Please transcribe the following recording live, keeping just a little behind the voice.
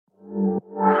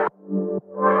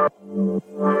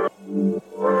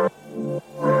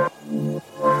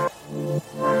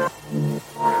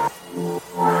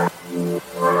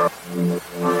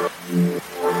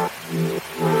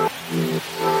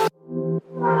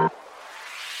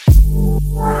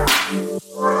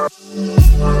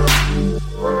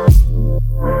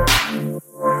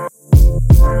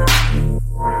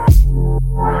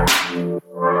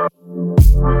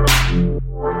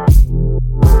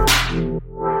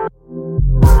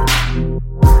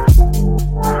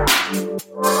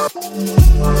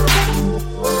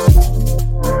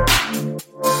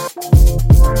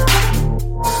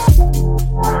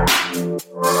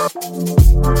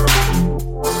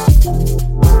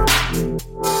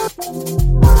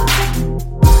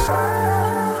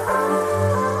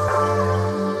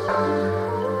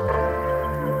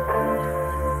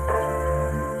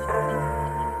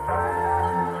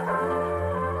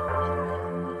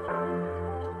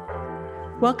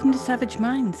Welcome to Savage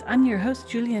Minds. I'm your host,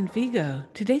 Julian Vigo.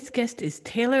 Today's guest is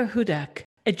Taylor Hudak,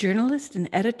 a journalist and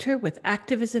editor with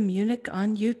Activism Munich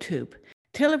on YouTube.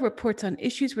 Taylor reports on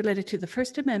issues related to the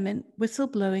First Amendment,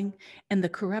 whistleblowing, and the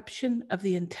corruption of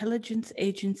the intelligence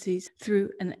agencies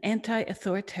through an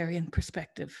anti-authoritarian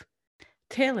perspective.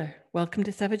 Taylor, welcome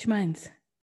to Savage Minds.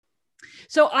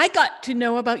 So I got to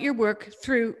know about your work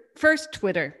through first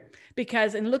Twitter,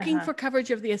 because in looking for coverage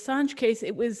of the Assange case,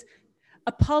 it was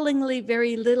appallingly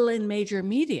very little in major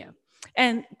media.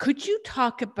 And could you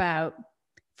talk about,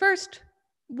 first,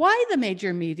 why the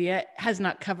major media has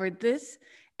not covered this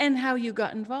and how you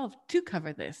got involved to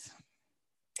cover this?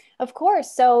 Of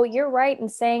course. So you're right in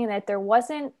saying that there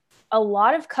wasn't a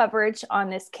lot of coverage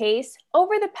on this case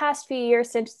over the past few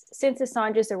years since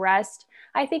Assange's arrest.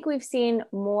 I think we've seen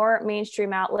more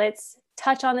mainstream outlets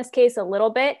touch on this case a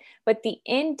little bit, but the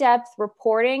in-depth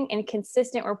reporting and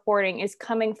consistent reporting is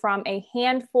coming from a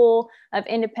handful of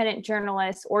independent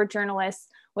journalists or journalists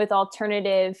with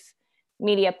alternative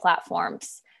media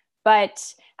platforms.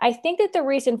 But I think that the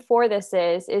reason for this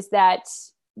is that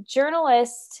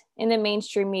journalists in the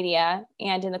mainstream media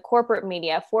and in the corporate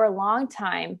media for a long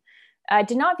time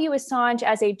did not view Assange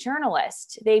as a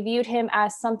journalist. They viewed him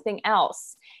as something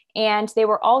else. And they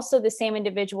were also the same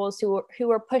individuals who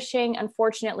were pushing,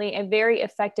 unfortunately, a very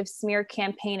effective smear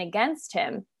campaign against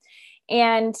him.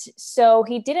 And so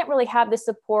he didn't really have the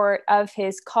support of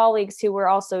his colleagues who were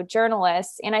also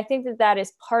journalists. And I think that that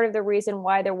is part of the reason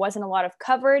why there wasn't a lot of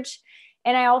coverage.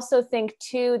 And I also think,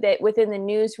 too, that within the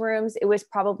newsrooms, it was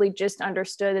probably just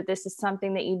understood that this is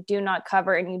something that you do not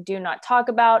cover and you do not talk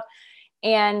about.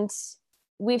 And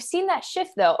we've seen that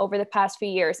shift, though, over the past few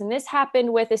years. And this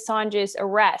happened with Assange's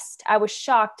arrest. I was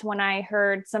shocked when I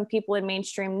heard some people in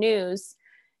mainstream news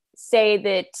say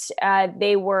that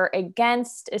they were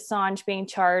against Assange being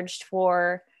charged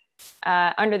for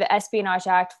under the Espionage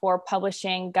Act for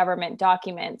publishing government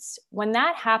documents. When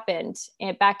that happened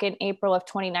back in April of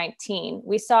 2019,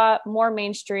 we saw more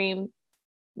mainstream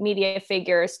media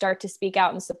figures start to speak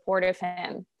out in support of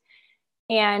him.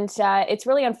 And it's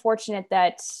really unfortunate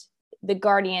that The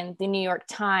Guardian, the New York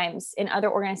Times, and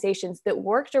other organizations that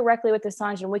work directly with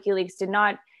Assange and WikiLeaks did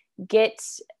not get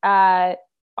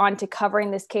onto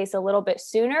covering this case a little bit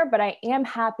sooner, but I am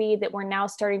happy that we're now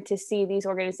starting to see these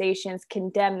organizations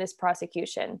condemn this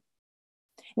prosecution.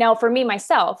 Now, for me,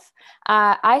 myself,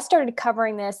 I started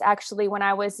covering this actually when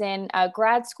I was in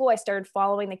grad school. I started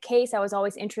following the case. I was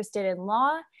always interested in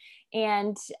law,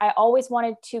 and I always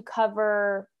wanted to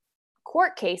cover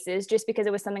court cases just because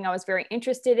it was something I was very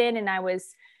interested in. And I was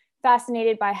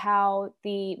fascinated by how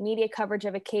the media coverage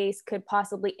of a case could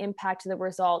possibly impact the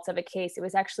results of a case. It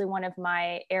was actually one of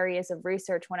my areas of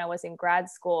research when I was in grad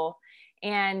school.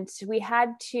 And we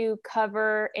had to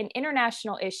cover an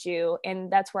international issue.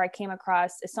 And that's where I came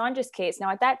across Assange's case. Now,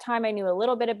 at that time, I knew a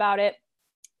little bit about it,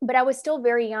 but I was still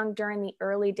very young during the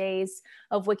early days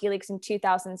of WikiLeaks in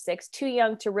 2006, too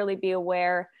young to really be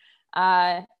aware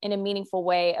in a meaningful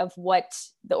way of what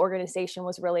the organization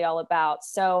was really all about.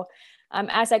 So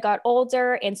as I got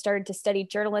older and started to study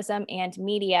journalism and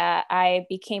media, I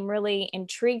became really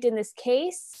intrigued in this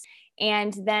case.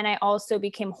 And then I also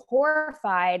became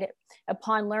horrified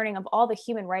upon learning of all the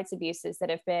human rights abuses that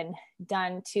have been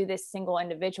done to this single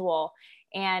individual.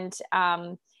 And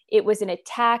it was an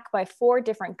attack by 4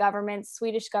 different governments: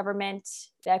 Swedish government,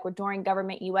 the Ecuadorian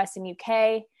government, US and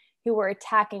UK, who were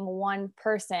attacking one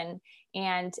person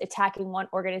and attacking one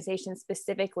organization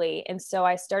specifically. And so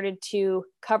I started to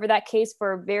cover that case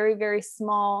for a very, very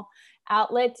small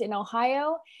outlet in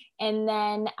Ohio. And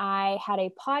then I had a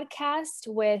podcast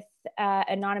with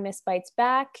Anonymous Bites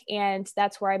Back. And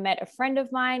that's where I met a friend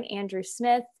of mine, Andrew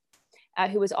Smith,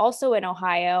 who was also in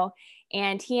Ohio.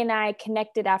 And he and I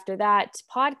connected after that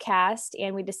podcast,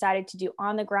 and we decided to do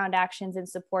on-the-ground actions in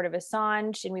support of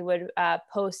Assange. And we would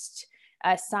post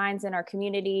signs in our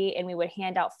community, and we would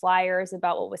hand out flyers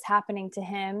about what was happening to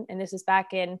him. And this was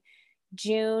back in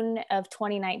June of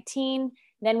 2019.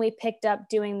 Then we picked up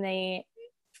doing the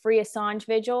free Assange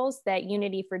vigils that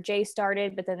Unity for J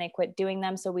started, but then they quit doing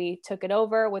them. So we took it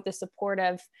over with the support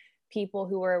of people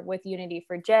who were with Unity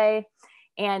for J.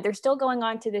 And they're still going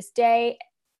on to this day.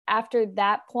 After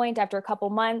that point, after a couple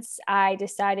months, I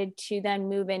decided to then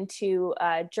move into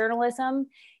journalism.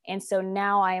 And so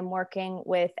now I am working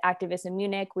with Activism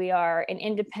Munich. We are an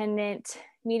independent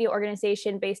media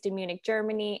organization based in Munich,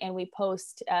 Germany, and we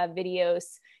post videos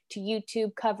to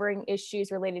YouTube covering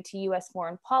issues related to US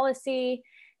foreign policy,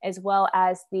 as well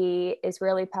as the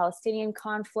Israeli-Palestinian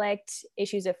conflict,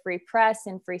 issues of free press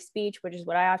and free speech, which is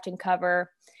what I often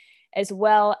cover, as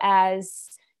well as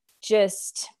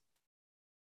just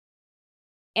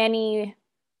any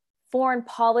foreign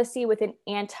policy with an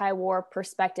anti-war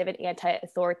perspective, an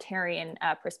anti-authoritarian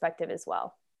perspective as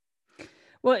well.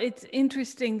 Well, it's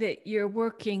interesting that you're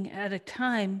working at a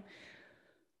time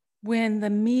when the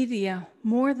media,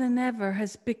 more than ever,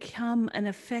 has become an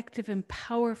effective and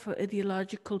powerful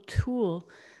ideological tool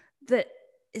that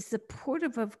is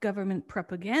supportive of government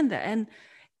propaganda. And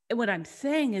what I'm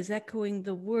saying is echoing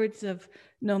the words of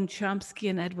Noam Chomsky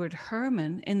and Edward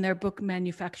Herman in their book,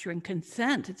 Manufacturing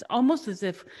Consent. It's almost as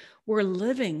if we're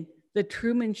living the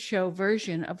Truman Show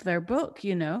version of their book,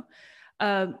 you know.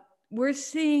 We're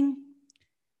seeing,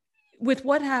 with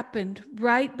what happened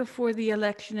right before the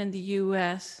election in the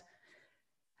US,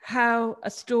 how a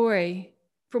story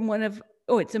from one of,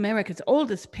 it's America's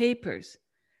oldest papers,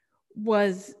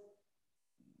 was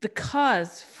the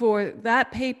cause for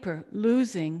that paper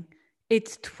losing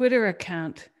its Twitter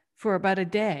account for about a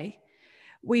day.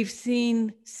 We've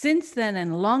seen since then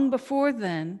and long before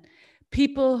then,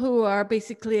 people who are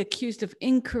basically accused of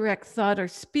incorrect thought or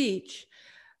speech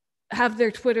have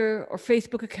their Twitter or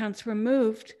Facebook accounts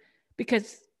removed,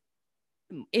 because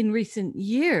in recent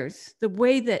years, the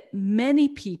way that many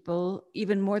people,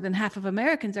 even more than half of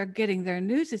Americans, are getting their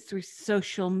news is through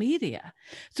social media.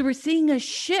 So we're seeing a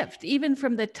shift, even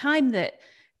from the time that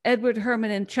Edward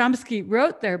Herman and Chomsky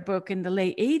wrote their book in the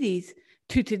late 80s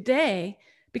to today,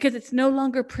 because it's no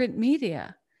longer print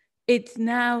media. It's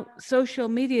now social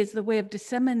media is the way of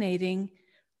disseminating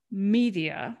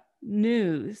media,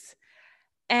 news.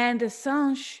 And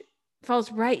Assange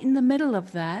falls right in the middle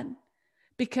of that,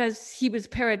 because he was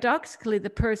paradoxically the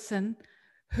person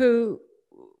who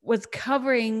was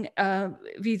covering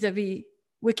vis-a-vis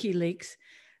WikiLeaks,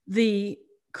 the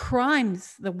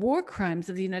crimes, the war crimes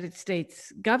of the United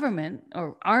States government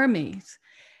or armies,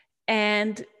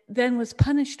 and then was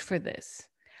punished for this.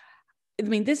 I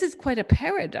mean, this is quite a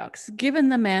paradox given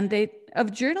the mandate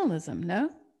of journalism,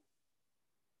 no?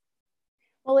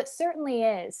 Well, it certainly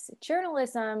is.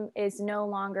 Journalism is no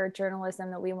longer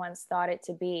journalism that we once thought it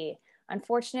to be.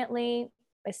 Unfortunately,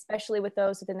 especially with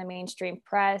those within the mainstream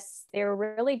press, they're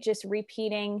really just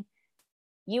repeating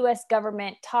US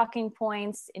government talking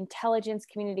points, intelligence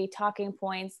community talking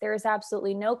points. There is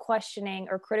absolutely no questioning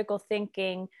or critical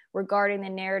thinking regarding the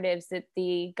narratives that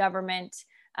the government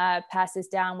passes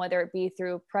down, whether it be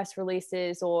through press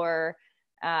releases or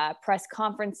press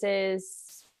conferences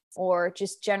or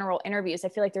just general interviews. I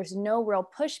feel like there's no real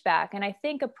pushback. And I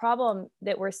think a problem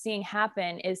that we're seeing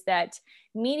happen is that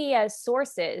media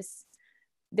sources,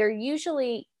 they're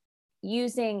usually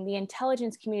using the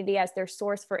intelligence community as their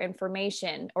source for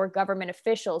information, or government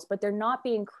officials, but they're not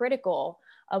being critical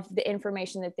of the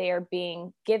information that they are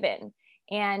being given.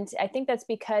 And I think that's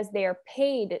because they are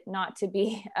paid not to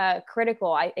be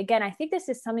critical. I think this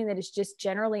is something that is just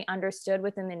generally understood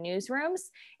within the newsrooms,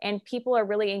 and people are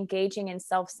really engaging in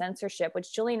self-censorship,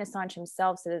 which Julian Assange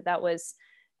himself said that was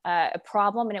a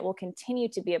problem, and it will continue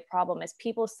to be a problem, as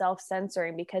people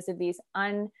self-censoring because of these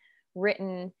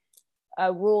unwritten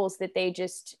rules that they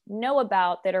just know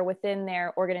about that are within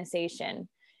their organization.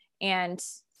 And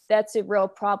that's a real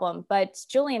problem. But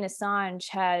Julian Assange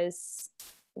has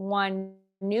won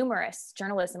numerous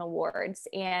journalism awards,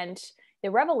 and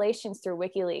the revelations through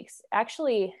WikiLeaks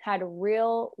actually had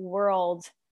real world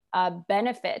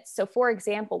benefits. So for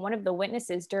example, one of the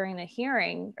witnesses during the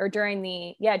hearing, or during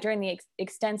the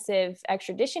extensive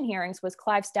extradition hearings, was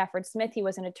Clive Stafford Smith. He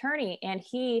was an attorney, and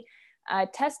he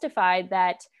testified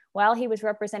that while he was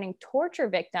representing torture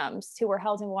victims who were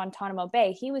held in Guantanamo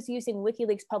Bay, he was using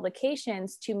WikiLeaks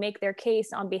publications to make their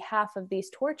case on behalf of these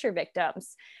torture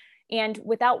victims. And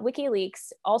without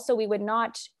WikiLeaks, also, we would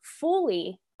not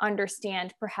fully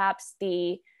understand perhaps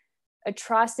the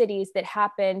atrocities that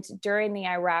happened during the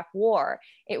Iraq War.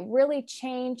 It really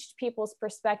changed people's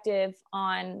perspective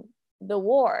on the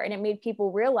war, and it made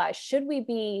people realize, should we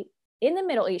be in the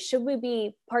Middle East? Should we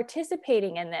be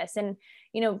participating in this? And,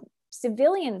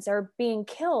 civilians are being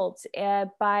killed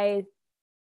by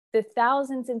the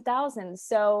thousands and thousands.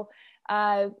 So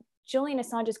Julian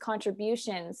Assange's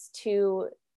contributions to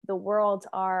the world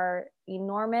are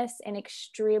enormous and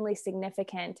extremely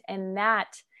significant. And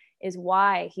that is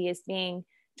why he is being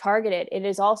targeted. It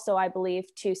is also, I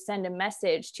believe, to send a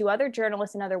message to other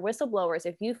journalists and other whistleblowers.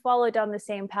 If you follow down the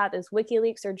same path as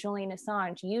WikiLeaks or Julian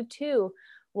Assange, you too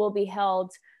will be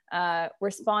held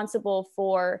responsible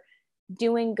for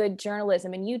doing good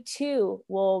journalism, and you too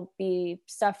will be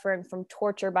suffering from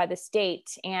torture by the state.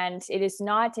 And it is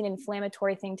not an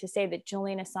inflammatory thing to say that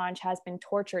Julian Assange has been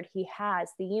tortured. He has.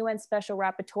 The UN Special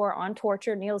Rapporteur on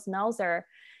Torture, Nils Melzer,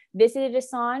 visited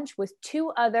Assange with two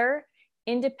other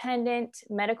independent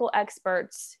medical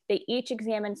experts. They each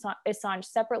examined Assange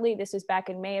separately. This was back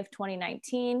in May of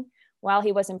 2019. while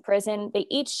he was in prison. They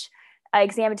each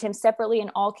examined him separately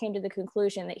and all came to the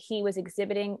conclusion that he was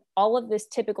exhibiting all of this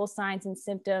typical signs and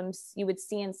symptoms you would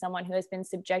see in someone who has been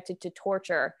subjected to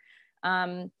torture.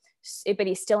 But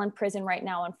he's still in prison right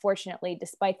now, unfortunately,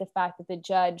 despite the fact that the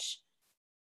judge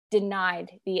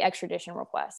denied the extradition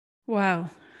request. Wow.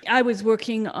 I was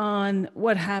working on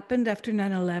what happened after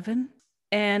 9/11,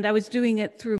 and I was doing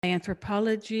it through my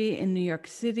anthropology in New York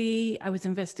City. I was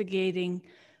investigating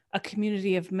a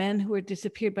community of men who were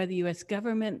disappeared by the US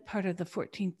government. Part of the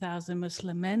 14,000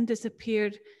 Muslim men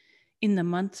disappeared in the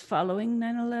months following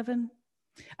 9/11.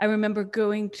 I remember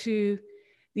going to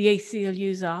the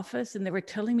ACLU's office and they were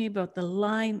telling me about the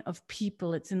line of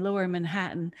people, it's in Lower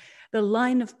Manhattan, the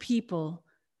line of people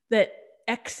that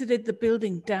exited the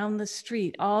building down the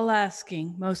street, all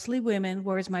asking, mostly women,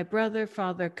 where's my brother,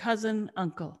 father, cousin,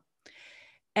 uncle?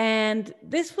 And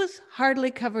this was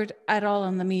hardly covered at all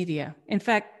in the media. In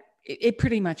fact, it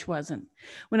pretty much wasn't.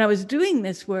 When I was doing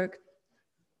this work,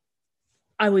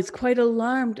 I was quite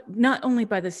alarmed, not only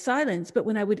by the silence, but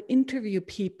when I would interview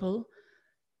people,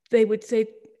 they would say,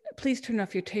 please turn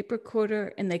off your tape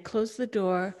recorder, and they closed the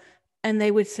door, and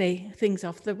they would say things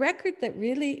off the record that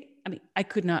really, I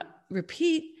could not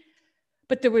repeat,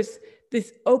 but there was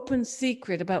this open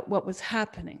secret about what was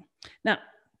happening. Now,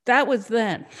 that was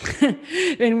then.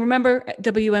 And remember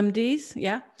WMDs?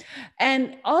 Yeah.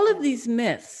 And all of these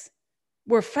myths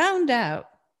were found out.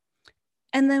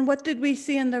 And then what did we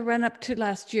see in the run up to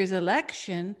last year's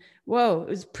election? Whoa, it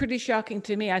was pretty shocking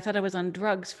to me. I thought I was on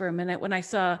drugs for a minute when I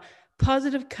saw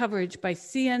positive coverage by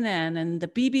CNN and the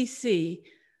BBC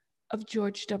of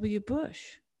George W.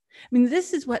 Bush.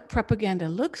 This is what propaganda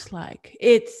looks like.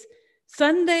 It's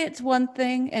Sunday, it's one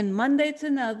thing, and Monday, it's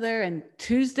another, and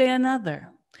Tuesday, another.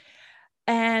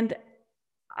 And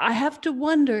I have to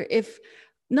wonder if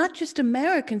not just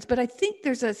Americans, but I think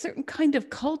there's a certain kind of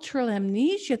cultural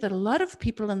amnesia that a lot of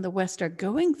people in the West are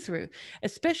going through,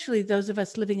 especially those of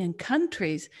us living in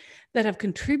countries that have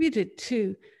contributed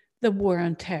to the war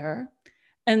on terror.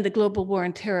 And the global war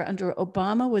on terror under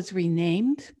Obama was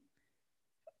renamed.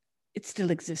 It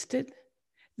still existed.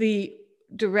 The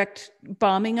direct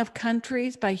bombing of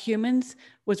countries by humans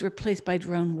was replaced by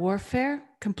drone warfare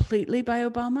completely by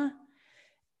Obama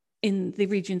in the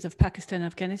regions of Pakistan and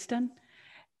Afghanistan.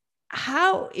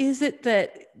 How is it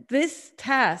that this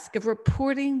task of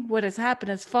reporting what has happened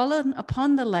has fallen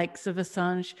upon the likes of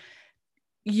Assange,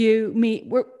 you, me?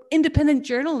 We're independent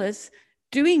journalists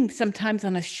doing sometimes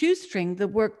on a shoestring the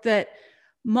work that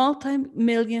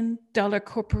multi-million-dollar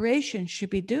corporations should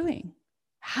be doing.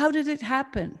 How did it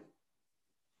happen?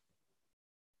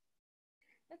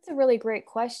 That's a really great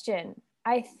question.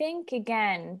 I think,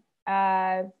 again,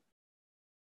 it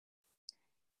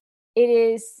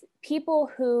is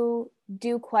people who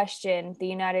do question the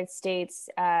United States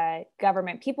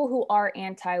government, people who are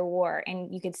anti-war,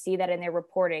 and you can see that in their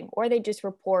reporting, or they just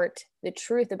report the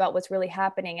truth about what's really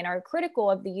happening and are critical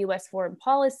of the US foreign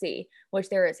policy, which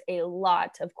there is a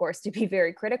lot, of course, to be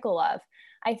very critical of.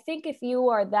 I think if you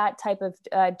are that type of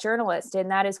journalist and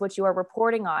that is what you are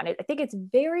reporting on, I think it's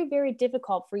very, very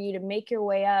difficult for you to make your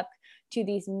way up to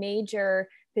these major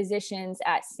positions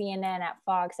at CNN, at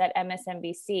Fox, at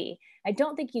MSNBC. I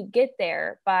don't think you get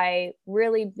there by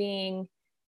really being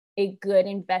a good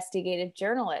investigative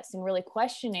journalist and really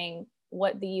questioning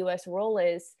what the US role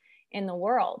is in the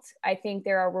world. I think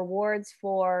there are rewards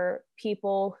for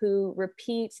people who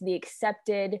repeat the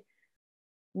accepted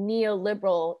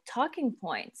neoliberal talking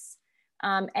points.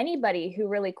 Anybody who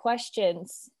really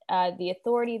questions the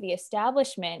authority, the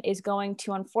establishment, is going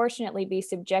to unfortunately be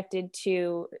subjected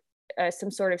to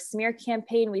some sort of smear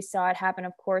campaign. We saw it happen,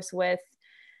 of course, with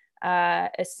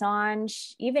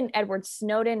Assange, even Edward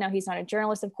Snowden. Now, he's not a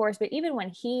journalist, of course, but even when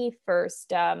he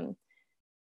first,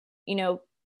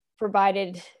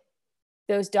 provided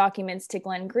those documents to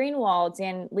Glenn Greenwald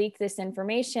and leaked this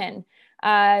information,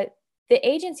 the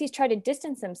agencies try to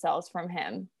distance themselves from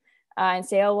him and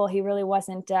say, oh, well, he really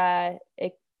wasn't a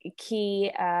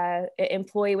key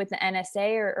employee with the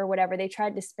NSA or whatever. They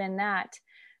tried to spin that.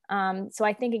 So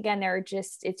I think, again,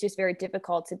 it's just very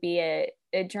difficult to be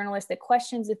a journalist that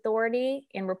questions authority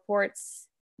and reports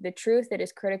the truth that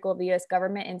is critical of the US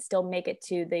government and still make it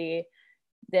to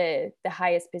the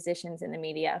highest positions in the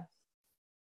media.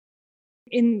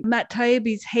 In Matt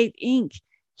Taibbi's Hate Inc.,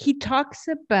 he talks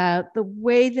about the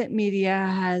way that media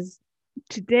has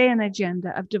today an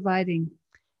agenda of dividing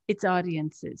its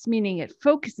audiences, meaning it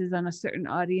focuses on a certain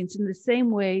audience in the same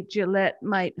way Gillette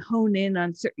might hone in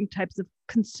on certain types of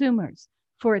consumers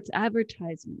for its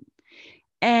advertisement.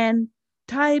 And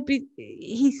Taibbi,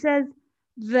 he says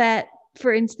that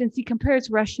For instance, he compares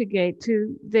Russiagate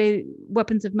to the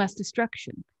weapons of mass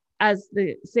destruction as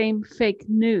the same fake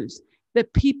news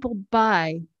that people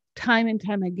buy time and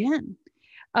time again.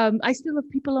 I still have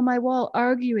people on my wall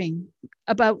arguing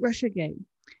about Russiagate.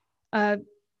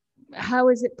 How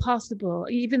is it possible?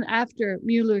 Even after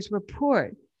Mueller's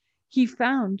report, he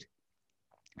found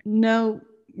no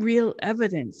real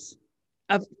evidence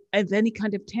of any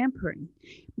kind of tampering.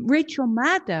 Rachel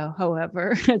Maddow,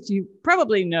 however, as you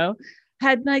probably know,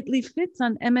 had nightly fits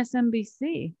on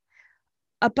MSNBC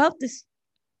about this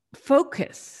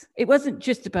focus. It wasn't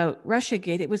just about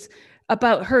Russiagate. It was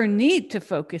about her need to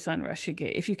focus on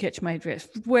Russiagate, if you catch my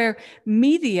drift, where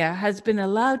media has been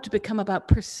allowed to become about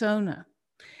persona.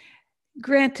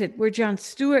 Granted, where Jon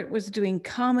Stewart was doing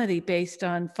comedy based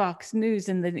on Fox News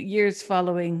in the years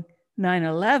following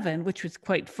 9/11, which was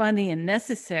quite funny and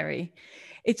necessary,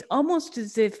 it's almost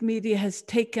as if media has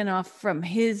taken off from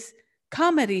his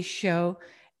comedy show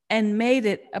and made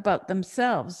it about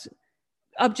themselves.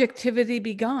 Objectivity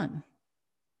be gone.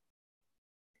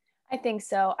 I think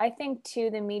so. I think too,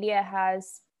 the media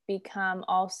has become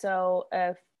also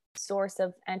a source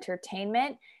of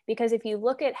entertainment, because if you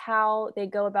look at how they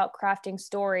go about crafting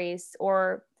stories,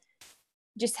 or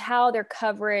just how their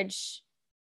coverage,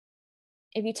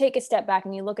 if you take a step back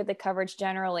and you look at the coverage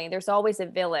generally, there's always a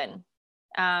villain.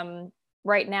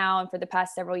 Right now, and for the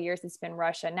past several years, it's been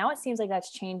Russia. Now it seems like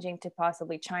that's changing to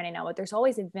possibly China now, but there's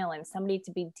always a villain, somebody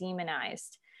to be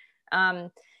demonized. And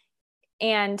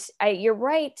you're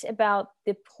right about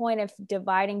the point of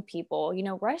dividing people. You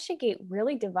know, Russiagate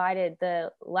really divided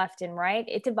the left and right.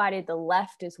 It divided the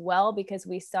left as well, because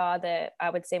we saw the,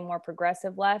 I would say, more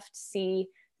progressive left see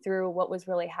through what was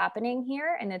really happening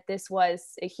here, and that this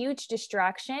was a huge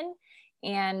distraction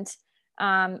and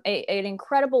an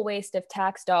incredible waste of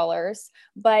tax dollars.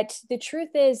 But the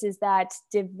truth is that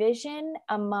division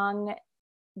among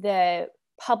the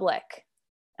public,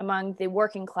 among the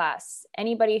working class,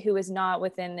 anybody who is not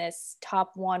within this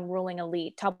top 1% ruling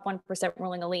elite,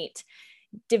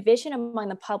 division among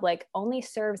the public only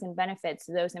serves and benefits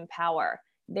those in power.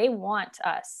 They want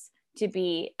us to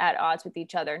be at odds with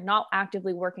each other, not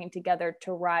actively working together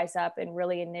to rise up and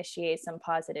really initiate some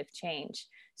positive change.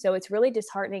 So it's really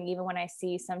disheartening, even when I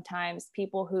see sometimes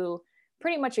people who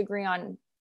pretty much agree on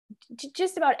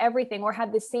just about everything or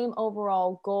have the same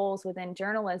overall goals within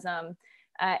journalism,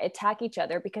 attack each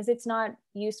other, because it's not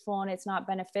useful and it's not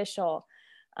beneficial.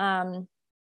 With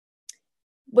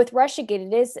Russiagate,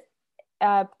 it is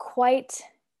quite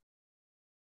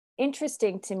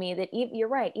interesting to me that you're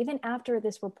right, even after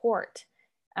this report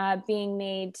being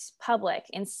made public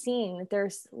and seeing that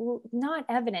there's not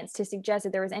evidence to suggest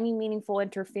that there was any meaningful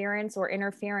interference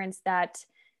that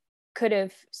could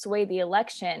have swayed the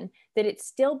election, that it's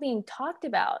still being talked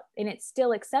about and it's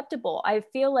still acceptable. I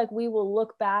feel like we will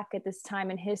look back at this time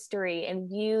in history and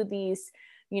view these,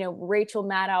 Rachel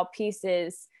Maddow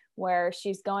pieces where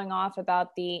she's going off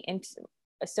about the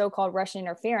so-called Russian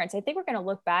interference. I think we're going to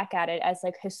look back at it as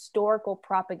like historical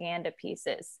propaganda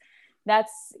pieces.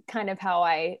 That's kind of how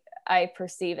I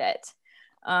perceive it.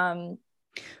 Well,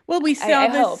 we saw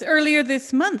this earlier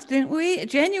this month, didn't we?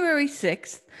 January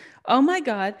 6th. Oh my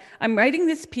God, I'm writing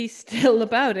this piece still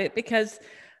about it because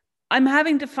I'm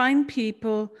having to find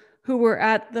people who were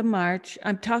at the march.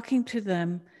 I'm talking to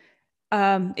them.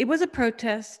 It was a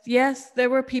protest. Yes,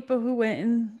 there were people who went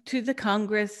into the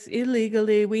Congress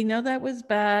illegally. We know that was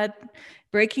bad.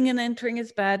 Breaking and entering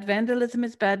is bad. Vandalism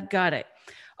is bad. Got it.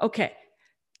 Okay.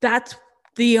 That's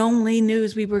the only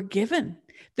news we were given.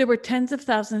 There were tens of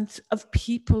thousands of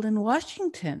people in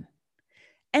Washington.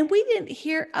 And we didn't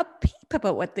hear a peep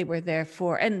about what they were there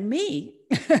for. And me,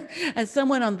 as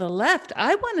someone on the left,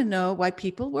 I want to know why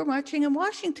people were marching in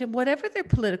Washington, whatever their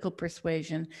political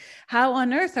persuasion. How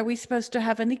on earth are we supposed to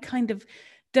have any kind of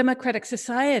democratic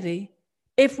society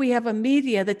if we have a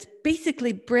media that's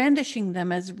basically brandishing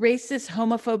them as racist,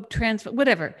 homophobe, transphobe,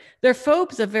 whatever? They're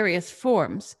phobes of various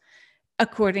forms,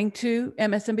 according to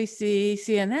MSNBC,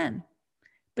 CNN.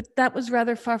 But that was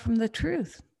rather far from the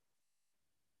truth.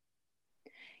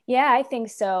 Yeah, I think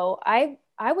so. I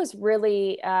was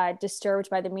really disturbed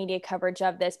by the media coverage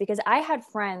of this, because I had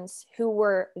friends who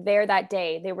were there that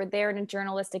day. They were there in a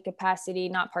journalistic capacity,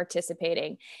 not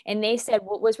participating. And they said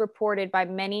what was reported by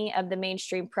many of the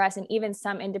mainstream press and even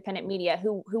some independent media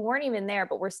who weren't even there,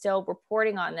 but were still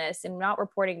reporting on this and not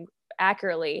reporting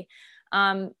accurately.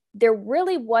 There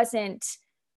really wasn't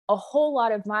a whole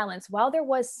lot of violence. While there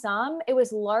was some, it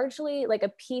was largely like a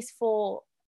peaceful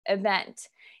event.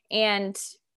 And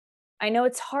I know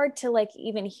it's hard to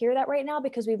even hear that right now,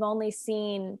 because we've only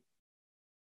seen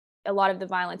a lot of the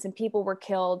violence and people were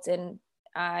killed and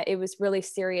it was really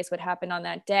serious what happened on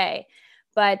that day.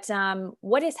 But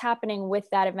what is happening with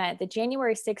that event? The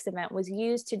January 6th event was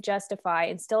used to justify,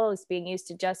 and still is being used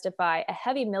to justify, a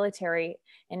heavy military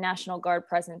and National Guard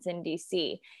presence in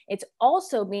DC. It's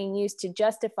also being used to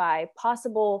justify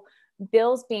possible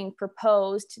bills being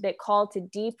proposed that call to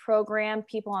deprogram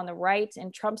people on the right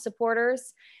and Trump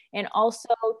supporters, and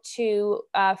also to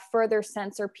further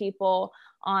censor people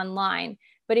online.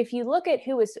 But if you look at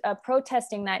who was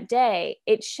protesting that day,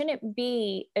 it shouldn't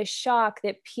be a shock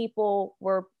that people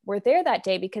were there that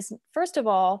day, because first of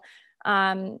all,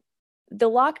 the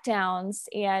lockdowns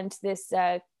and this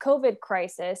COVID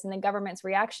crisis and the government's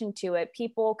reaction to it,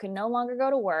 people can no longer go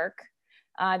to work.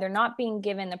 They're not being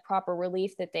given the proper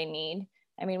relief that they need.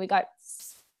 I mean, we got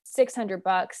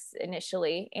 $600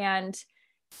 initially, and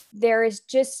there is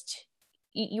just,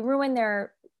 you ruin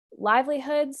their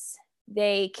livelihoods.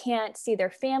 They can't see their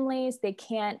families. They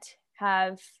can't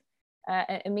have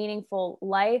a meaningful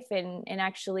life and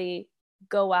actually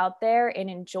go out there and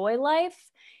enjoy life.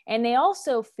 And they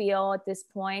also feel at this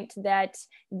point that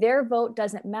their vote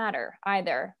doesn't matter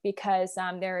either, because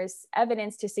there is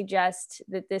evidence to suggest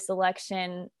that this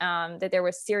election, that there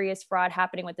was serious fraud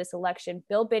happening with this election.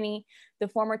 Bill Binney, the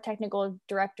former technical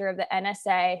director of the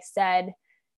NSA, said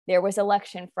there was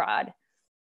election fraud.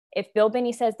 If Bill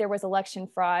Binney says there was election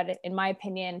fraud, in my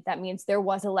opinion, that means there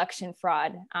was election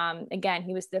fraud. Again,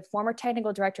 he was the former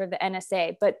technical director of the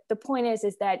NSA. But the point is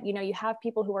that, you know, you have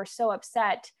people who are so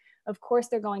upset, of course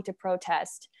they're going to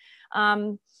protest.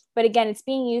 But again, it's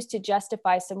being used to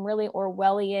justify some really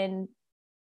Orwellian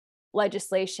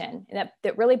legislation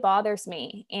that really bothers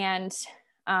me. And,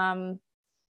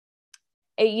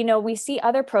 you know, we see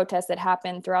other protests that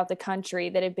happen throughout the country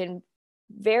that have been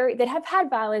that have had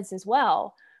violence as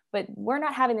well. But we're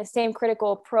not having the same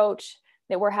critical approach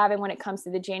that we're having when it comes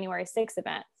to the January 6th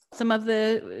event. Some of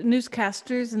the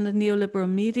newscasters and the neoliberal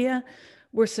media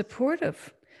were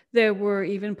supportive. There were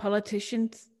even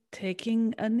politicians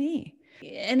taking a knee.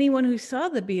 Anyone who saw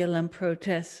the BLM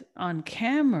protests on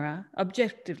camera,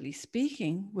 objectively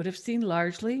speaking, would have seen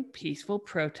largely peaceful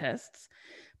protests.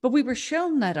 But we were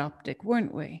shown that optic,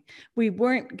 weren't we? We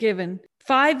weren't given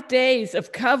 5 days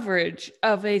of coverage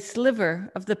of a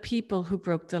sliver of the people who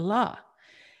broke the law.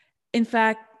 In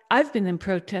fact, I've been in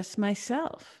protests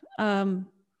myself.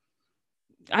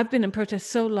 I've been in protests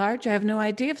so large, I have no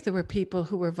idea if there were people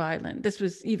who were violent. This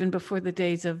was even before the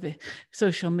days of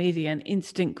social media and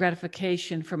instant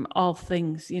gratification from all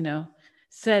things, you know,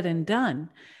 said and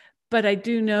done. But I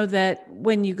do know that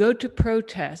when you go to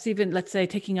protests, even let's say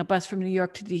taking a bus from New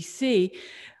York to DC,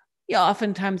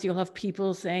 oftentimes you'll have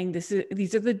people saying these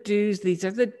are the do's, these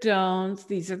are the don'ts,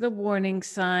 these are the warning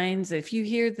signs. If you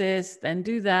hear this, then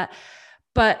do that.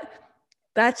 But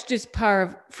that's just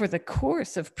for the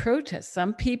course of protests.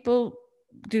 Some people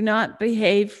do not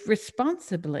behave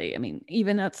responsibly. I mean,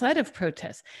 even outside of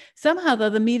protests. Somehow, though,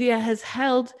 the media has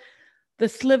held the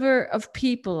sliver of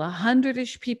people,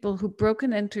 100-ish people who broke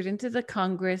and entered into the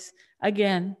Congress.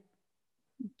 Again,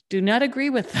 do not agree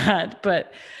with that,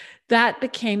 but that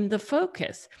became the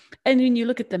focus. And when you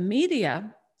look at the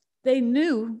media, they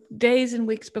knew days and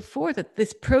weeks before that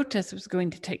this protest was going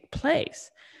to take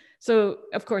place. So,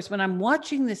 of course, when I'm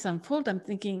watching this unfold, I'm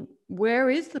thinking,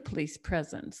 where is the police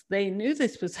presence? They knew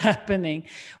this was happening.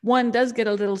 One does get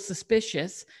a little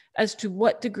suspicious as to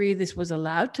what degree this was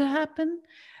allowed to happen.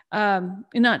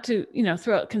 Not to,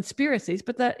 throw out conspiracies,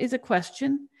 but that is a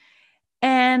question.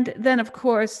 And then, of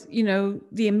course, the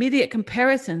immediate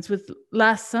comparisons with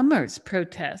last summer's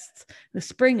protests, the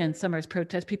spring and summer's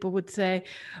protests, people would say,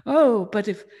 oh, but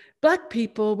if Black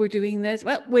people were doing this,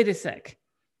 well, wait a sec.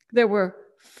 There were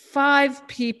 5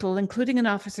 people, including an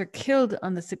officer, killed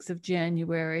on the 6th of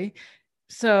January.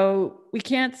 So we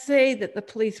can't say that the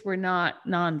police were not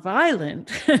nonviolent.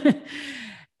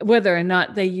 Whether or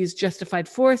not they used justified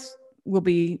force will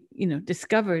be,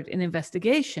 discovered in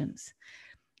investigations.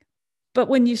 But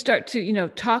when you start to,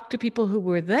 talk to people who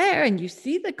were there and you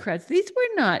see the crowds, these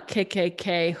were not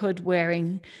KKK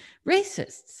hood-wearing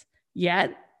racists.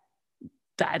 Yet,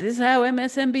 that is how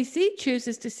MSNBC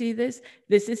chooses to see this.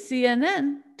 This is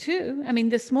CNN, too. I mean,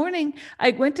 this morning,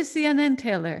 I went to CNN,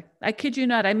 Taylor. I kid you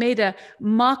not. I made a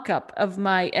mock-up of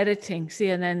my editing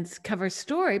CNN's cover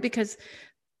story because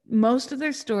most of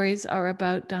their stories are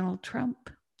about Donald Trump.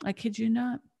 I kid you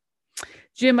not.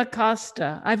 Jim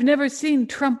Acosta, I've never seen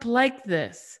Trump like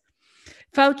this.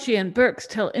 Fauci and Birx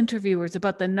tell interviewers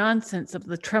about the nonsense of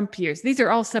the Trump years. These are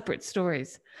all separate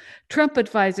stories. Trump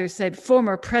advisors said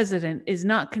former president is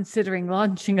not considering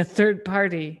launching a third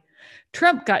party.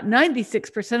 Trump got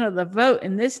 96% of the vote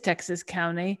in this Texas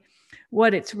county.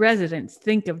 what its residents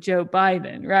think of Joe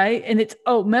Biden, right? And it's,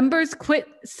 members quit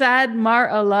SAD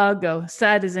Mar-a-Lago.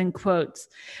 SAD is in quotes.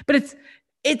 But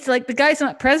it's like the guy's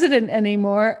not president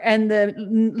anymore, and the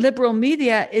liberal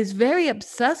media is very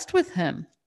obsessed with him.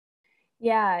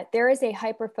 Yeah, there is a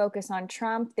hyper focus on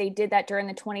Trump. They did that during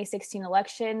the 2016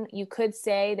 election. You could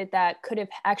say that could have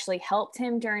actually helped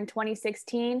him during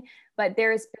 2016, but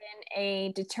there's been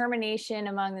a determination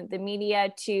among the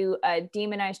media to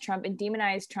demonize Trump and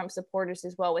demonize Trump supporters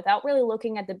as well, without really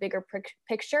looking at the bigger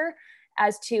picture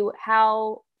as to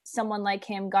how someone like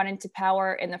him got into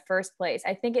power in the first place.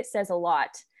 I think it says a lot.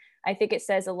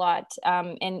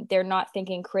 And they're not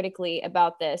thinking critically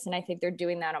about this. And I think they're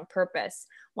doing that on purpose.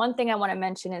 One thing I want to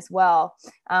mention as well,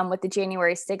 with the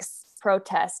January 6th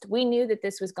protest, we knew that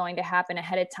this was going to happen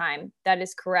ahead of time. That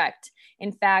is correct.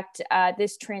 In fact,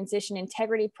 this Transition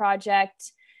Integrity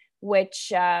Project,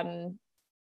 which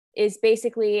is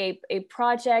basically a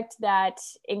project that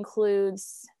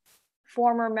includes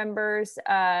former members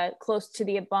close to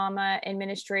the Obama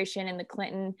administration and the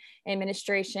Clinton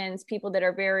administrations, people that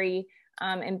are very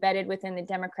embedded within the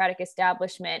Democratic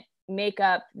establishment, make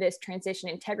up this Transition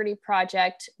Integrity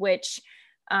Project, which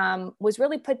was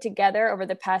really put together over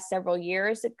the past several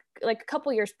years, like a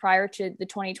couple years prior to the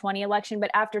 2020 election,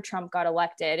 but after Trump got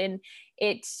elected. And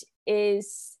it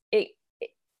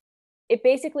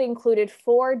basically included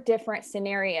 4 different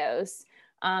scenarios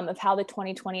of how the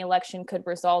 2020 election could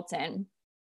result in.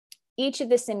 Each of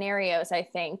the scenarios, I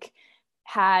think,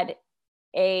 had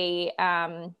a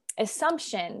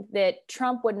assumption that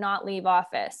Trump would not leave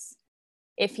office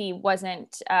if he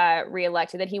wasn't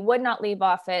reelected, that he would not leave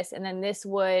office, and then this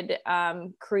would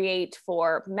create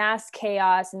for mass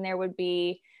chaos, and there would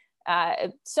be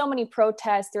so many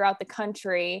protests throughout the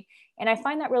country. And I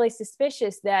find that really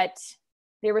suspicious that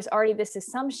there was already this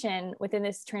assumption within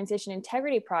this Transition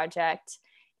Integrity Project,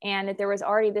 and that there was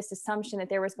already this assumption that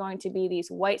there was going to be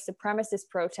these white supremacist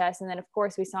protests. And then, of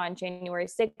course, we saw on January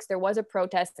 6th, there was a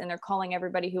protest, and they're calling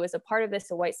everybody who was a part of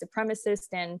this a white supremacist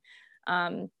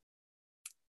and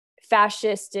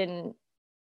fascist and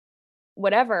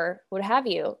whatever, what have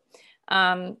you.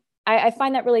 I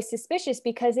find that really suspicious,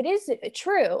 because it is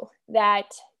true that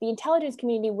the intelligence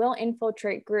community will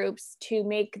infiltrate groups to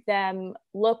make them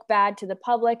look bad to the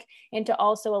public and to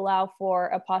also allow for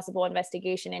a possible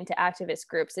investigation into activist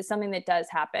groups. It's something that does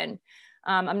happen.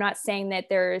 I'm not saying that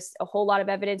there's a whole lot of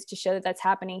evidence to show that that's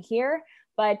happening here,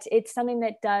 but it's something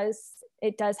that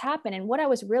does happen. And what I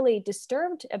was really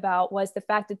disturbed about was the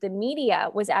fact that the media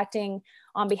was acting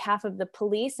on behalf of the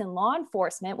police and law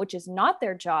enforcement, which is not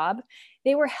their job.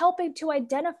 They were helping to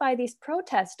identify these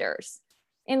protesters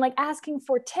and like asking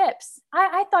for tips.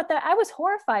 I thought that, I was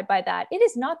horrified by that. It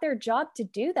is not their job to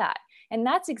do that. And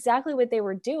that's exactly what they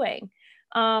were doing.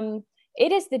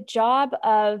 It is the job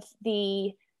of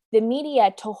the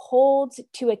media to hold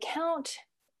to account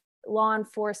law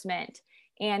enforcement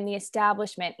and the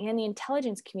establishment and the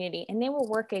intelligence community. And they were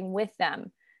working with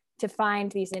them to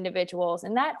find these individuals.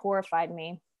 And that horrified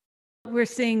me. We're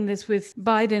seeing this with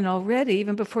Biden already.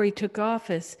 Even before he took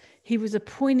office, he was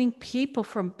appointing people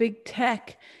from big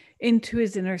tech into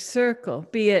his inner circle,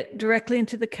 be it directly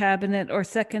into the cabinet or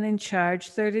second in charge,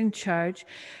 third in charge.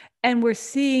 And we're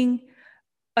seeing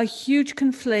a huge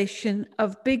conflation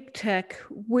of big tech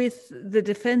with the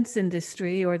defense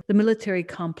industry or the military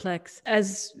complex,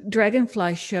 as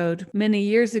Dragonfly showed many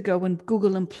years ago when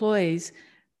Google employees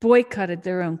boycotted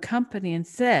their own company and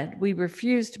said, we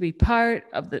refuse to be part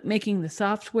of making the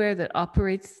software that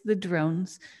operates the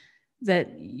drones that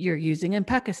you're using in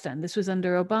Pakistan. This was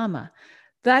under Obama.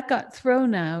 That got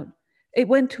thrown out. It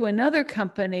went to another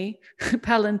company,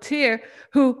 Palantir,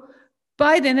 who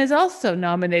Biden has also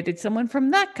nominated someone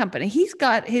from that company. He's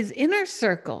got his inner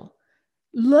circle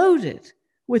loaded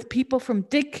with people from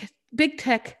big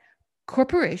tech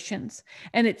corporations.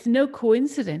 And it's no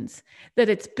coincidence that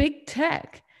it's big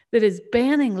tech that is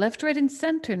banning left, right, and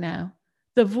center now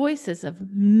the voices of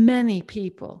many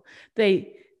people.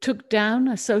 They took down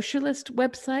a socialist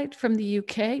website from the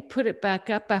UK, put it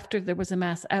back up after there was a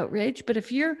mass outrage. But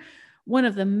if you're one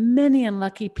of the many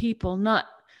unlucky people not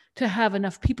to have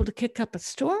enough people to kick up a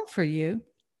storm for you,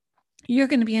 you're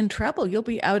going to be in trouble. You'll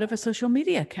be out of a social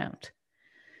media account.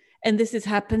 And this is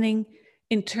happening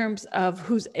in terms of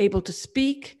who's able to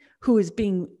speak, who is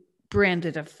being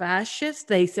branded a fascist.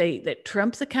 They say that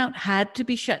Trump's account had to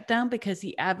be shut down because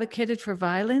he advocated for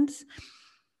violence.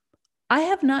 I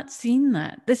have not seen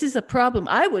that. This is a problem.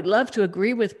 I would love to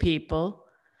agree with people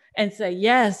and say,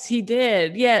 yes, he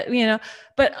did. Yeah,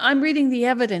 but I'm reading the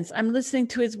evidence. I'm listening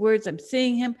to his words. I'm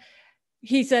seeing him.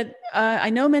 He said, I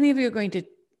know many of you are going to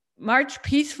march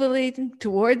peacefully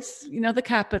towards, the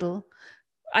Capitol,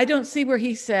 I don't see where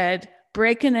he said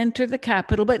break and enter the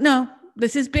Capitol, but no,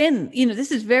 this has been,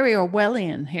 this is very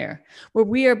Orwellian here, where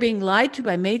we are being lied to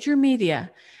by major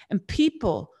media, and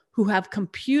people who have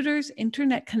computers,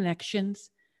 internet connections,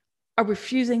 are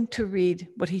refusing to read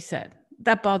what he said.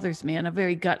 That bothers me on a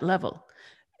very gut level.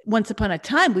 Once upon a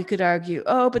time, we could argue,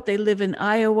 oh, but they live in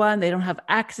Iowa and they don't have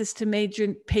access to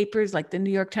major papers like the New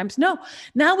York Times. No,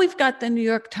 now we've got the New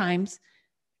York Times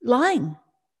lying.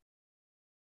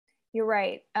 You're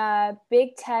right.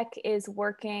 Big tech is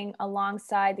working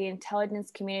alongside the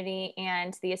intelligence community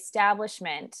and the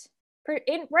establishment.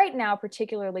 Right now,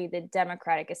 particularly the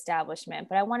Democratic establishment,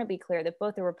 but I want to be clear that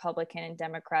both the Republican and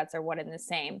Democrats are one and the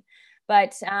same.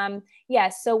 But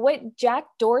yes, so what Jack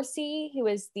Dorsey, who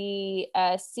is the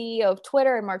CEO of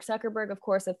Twitter, and Mark Zuckerberg, of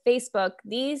course, of Facebook,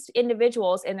 these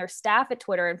individuals and their staff at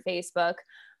Twitter and Facebook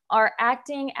are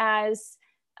acting as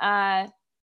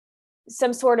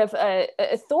some sort of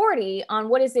authority on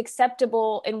what is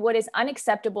acceptable and what is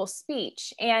unacceptable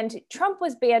speech. And Trump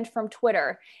was banned from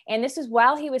Twitter, and this is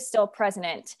while he was still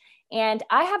president. And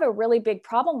I have a really big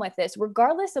problem with this,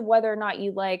 regardless of whether or not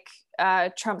you like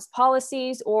Trump's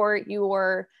policies or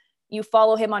you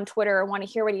follow him on Twitter or want to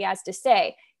hear what he has to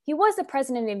say. He was the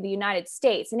president of the United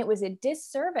States, and it was a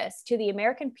disservice to the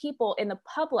American people and the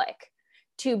public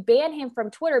to ban him from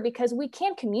Twitter, because we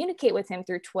can communicate with him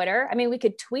through Twitter. I mean, we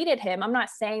could tweet at him. I'm not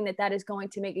saying that that is going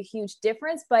to make a huge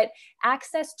difference, but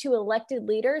access to elected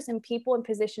leaders and people in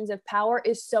positions of power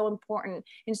is so important.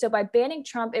 And so by banning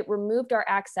Trump, it removed our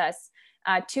access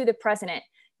to the president.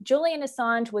 Julian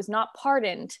Assange was not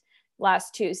pardoned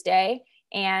last Tuesday.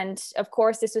 And of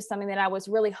course, this was something that I was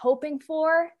really hoping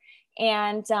for.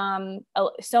 And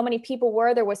so many people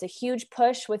there was a huge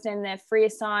push within the Free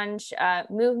Assange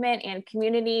movement and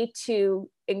community to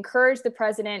encourage the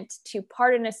president to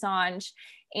pardon Assange.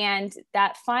 And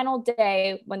that final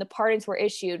day when the pardons were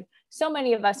issued, so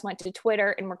many of us went to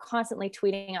Twitter and were constantly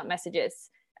tweeting out messages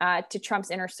to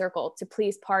Trump's inner circle to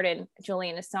please pardon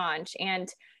Julian Assange. And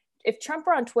if Trump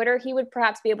were on Twitter, he would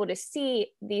perhaps be able to see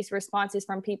these responses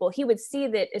from people. He would see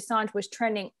that Assange was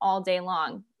trending all day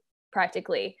long,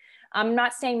 practically. I'm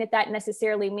not saying that that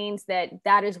necessarily means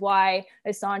that is why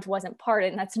Assange wasn't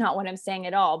pardoned. That's not what I'm saying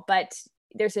at all. But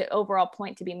there's an overall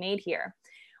point to be made here.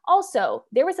 Also,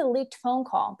 there was a leaked phone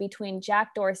call between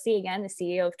Jack Dorsey, again, the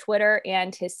CEO of Twitter,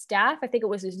 and his staff. I think it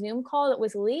was a Zoom call that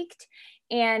was leaked.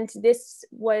 And this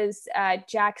was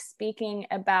Jack speaking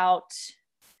about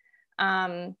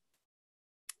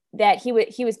that he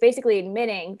was basically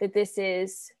admitting that this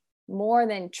is more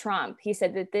than Trump. He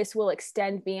said that this will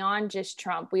extend beyond just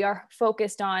Trump. We are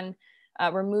focused on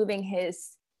removing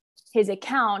his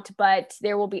account, but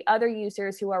there will be other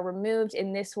users who are removed,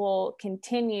 and this will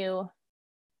continue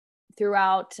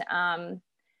throughout the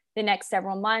next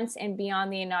several months and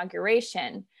beyond the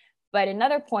inauguration. But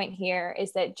another point here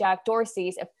is that Jack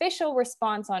Dorsey's official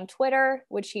response on Twitter,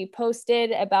 which he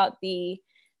posted about the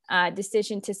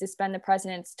decision to suspend the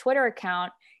president's Twitter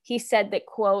account, he said that,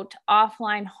 quote,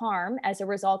 offline harm as a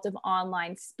result of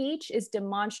online speech is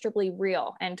demonstrably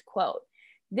real, end quote.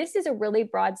 This is a really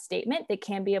broad statement that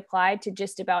can be applied to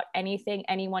just about anything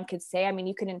anyone could say. I mean,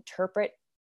 you can interpret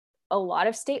a lot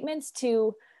of statements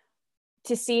to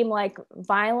seem like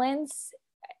violence.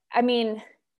 I mean,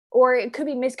 or it could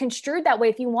be misconstrued that way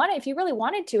if you really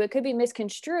wanted to, it could be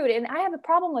misconstrued. And I have a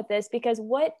problem with this because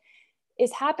what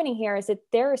is happening here is that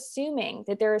they're assuming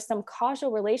that there is some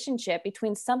causal relationship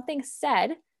between something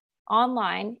said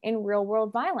online and real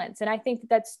world violence. And I think that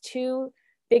that's too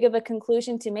big of a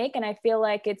conclusion to make. And I feel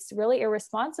like it's really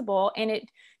irresponsible. And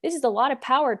this is a lot of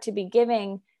power to be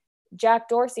giving Jack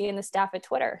Dorsey and the staff at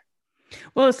Twitter.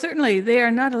 Well, certainly they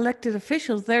are not elected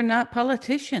officials. They're not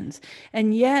politicians.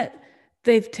 And yet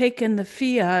they've taken the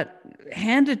fiat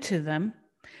handed to them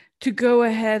to go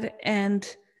ahead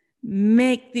and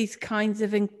make these kinds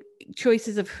of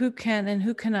choices of who can and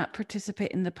who cannot participate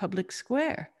in the public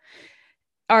square.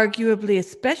 Arguably,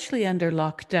 especially under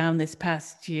lockdown this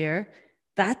past year,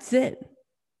 that's it.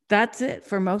 That's it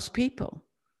for most people.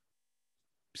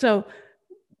 So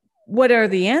what are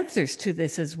the answers to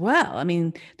this as well? I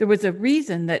mean, there was a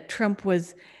reason that Trump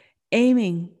was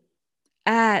aiming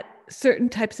at certain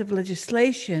types of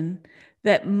legislation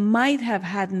that might have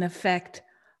had an effect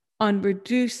on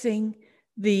reducing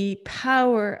the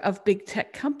power of big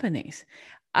tech companies.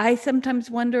 I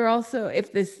sometimes wonder also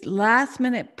if this last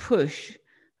minute push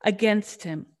against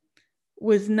him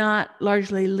was not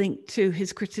largely linked to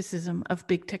his criticism of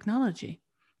big technology,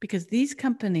 because these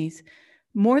companies,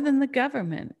 more than the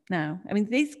government now, I mean,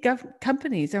 these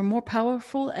companies are more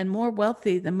powerful and more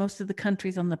wealthy than most of the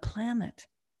countries on the planet.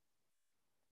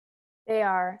 They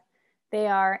are. They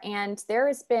are. And there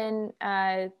has been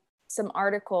some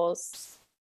articles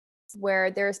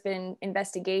where there's been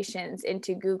investigations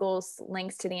into Google's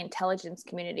links to the intelligence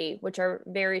community, which are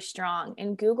very strong.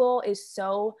 And Google is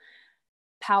so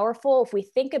powerful. If we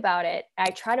think about it, I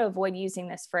try to avoid using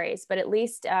this phrase, but at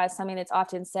least something that's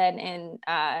often said in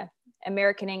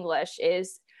American English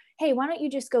is, hey, why don't you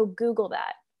just go Google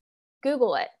that?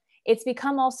 Google it. It's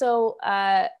become also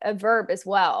a verb as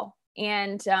well.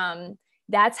 And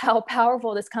that's how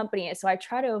powerful this company is. So I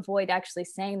try to avoid actually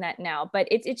saying that now, but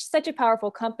it's such a powerful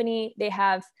company. They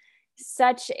have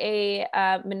such a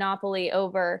monopoly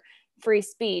over free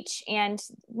speech. And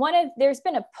there's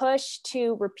been a push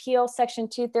to repeal Section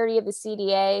 230 of the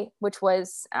CDA, which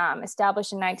was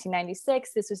established in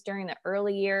 1996. This was during the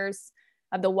early years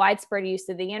of the widespread use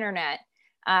of the internet.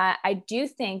 I do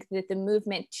think that the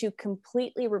movement to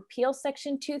completely repeal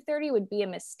Section 230 would be a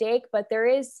mistake, but there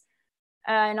is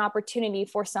an opportunity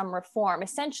for some reform.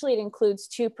 Essentially, it includes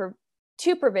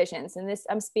two provisions, and this,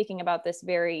 I'm speaking about this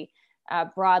very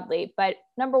broadly. But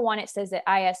number one, it says that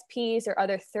ISPs or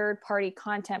other third-party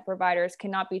content providers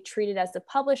cannot be treated as the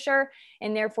publisher,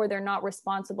 and therefore they're not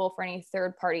responsible for any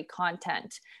third-party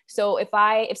content. So if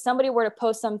somebody were to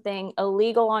post something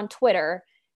illegal on Twitter,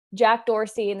 Jack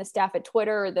Dorsey and the staff at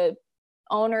Twitter, or the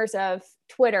owners of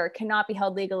Twitter, cannot be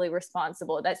held legally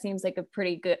responsible. That seems like a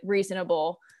pretty good,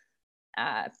 reasonable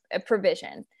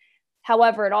provision.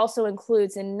 However, it also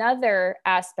includes another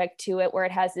aspect to it where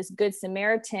it has this Good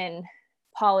Samaritan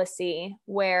policy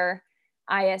where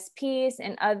ISPs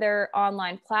and other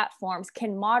online platforms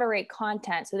can moderate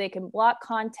content. So they can block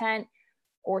content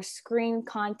or screen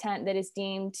content that is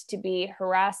deemed to be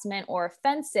harassment or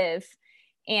offensive.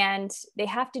 And they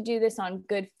have to do this on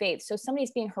good faith. So if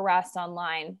somebody's being harassed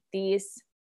online, these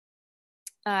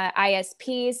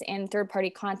ISPs and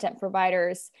third-party content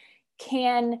providers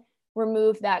can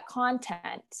remove that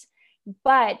content.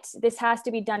 But this has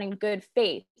to be done in good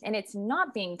faith, and it's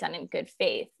not being done in good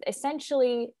faith.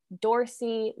 Essentially,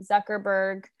 Dorsey,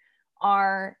 Zuckerberg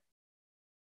are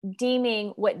deeming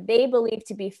what they believe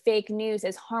to be fake news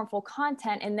as harmful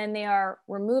content, and then they are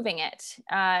removing it.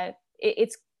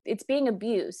 It's being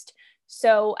abused.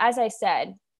 So as I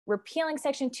said, repealing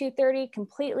Section 230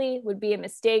 completely would be a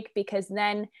mistake, because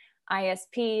then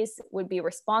ISPs would be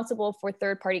responsible for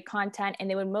third-party content, and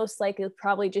they would most likely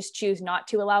probably just choose not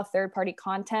to allow third-party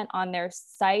content on their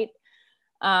site.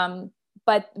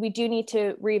 But we do need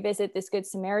to revisit this Good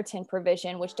Samaritan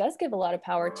provision, which does give a lot of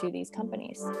power to these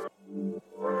companies.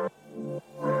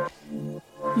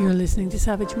 You're listening to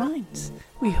Savage Minds.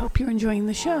 We hope you're enjoying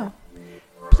the show.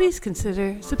 Please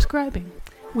consider subscribing.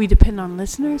 We depend on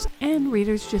listeners and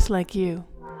readers just like you.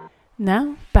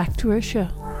 Now, back to our show.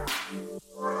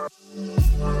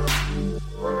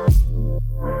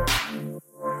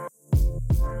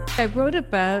 I wrote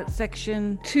about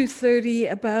Section 230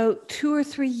 about 2 or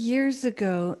 3 years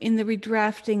ago in the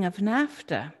redrafting of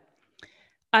NAFTA.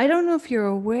 I don't know if you're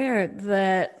aware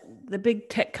that the big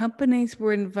tech companies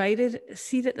were invited a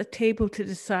seat at the table to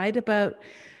decide about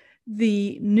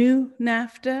the new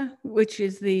NAFTA, which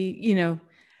is the,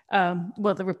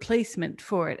 the replacement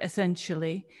for it,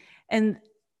 essentially. And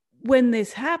when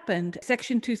this happened,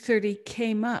 Section 230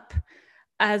 came up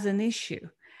as an issue.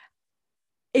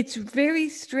 It's very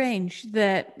strange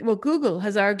that, Google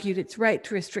has argued its right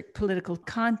to restrict political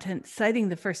content, citing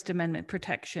the First Amendment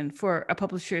protection for a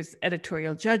publisher's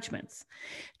editorial judgments.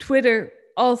 Twitter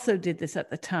also did this at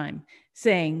the time,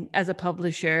 saying as a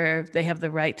publisher, they have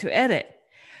the right to edit.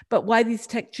 But why these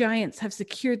tech giants have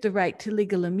secured the right to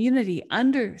legal immunity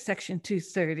under Section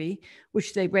 230,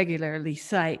 which they regularly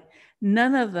cite,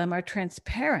 none of them are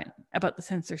transparent about the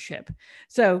censorship.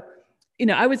 So,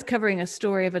 I was covering a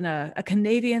story of a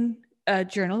Canadian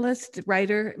journalist,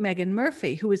 writer, Megan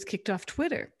Murphy, who was kicked off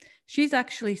Twitter. She's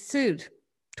actually sued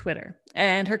Twitter,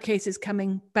 and her case is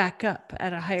coming back up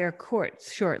at a higher court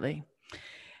shortly.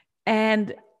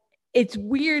 And it's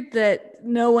weird that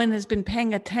no one has been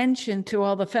paying attention to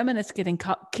all the feminists getting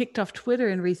kicked off Twitter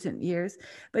in recent years,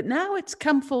 but now it's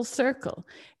come full circle.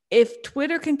 If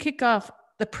Twitter can kick off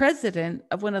the president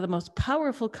of one of the most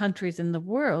powerful countries in the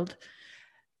world,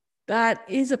 that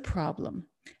is a problem.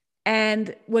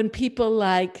 And when people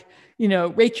like,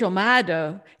 Rachel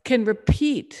Maddow can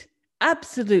repeat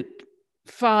absolute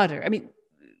fodder. I mean,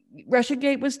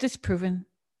 Russiagate was disproven.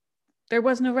 There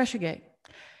was no Russiagate.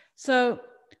 So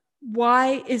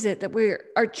why is it that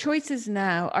our choices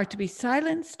now are to be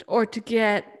silenced or to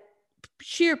get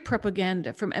sheer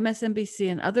propaganda from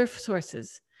MSNBC and other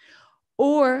sources?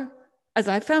 Or, as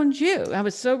I found you, I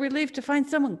was so relieved to find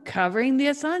someone covering the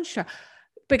Assange trial,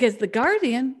 because The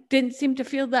Guardian didn't seem to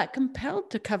feel that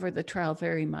compelled to cover the trial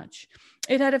very much.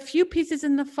 It had a few pieces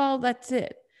in the fall, that's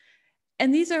it.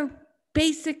 And these are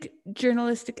basic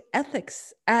journalistic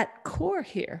ethics at core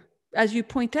here. As you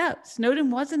point out, Snowden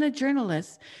wasn't a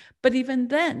journalist, but even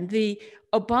then, the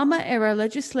Obama-era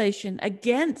legislation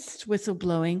against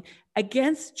whistleblowing,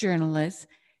 against journalists,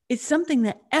 is something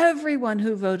that everyone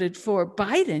who voted for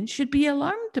Biden should be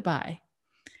alarmed by.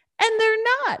 And they're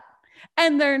not.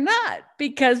 And they're not,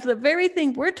 because the very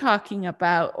thing we're talking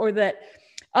about, or that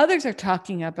others are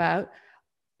talking about,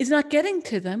 is not getting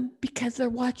to them because they're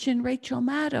watching Rachel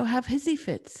Maddow have hissy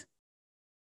fits.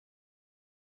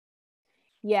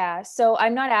 Yeah, so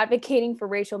I'm not advocating for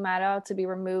Rachel Maddow to be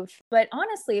removed, but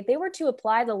honestly, if they were to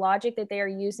apply the logic that they are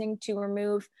using to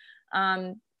remove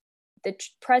former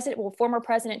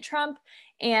President Trump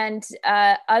and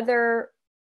other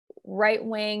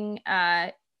right-wing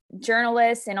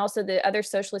journalists, and also the other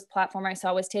socialist platform I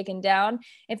saw was taken down.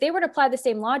 If they were to apply the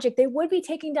same logic, they would be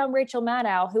taking down Rachel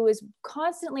Maddow, who is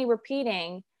constantly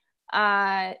repeating,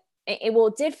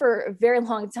 it did for a very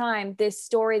long time, this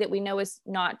story that we know is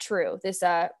not true, this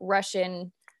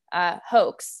Russian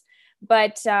hoax.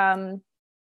 But the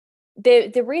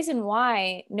reason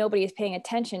why nobody is paying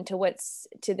attention to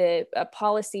the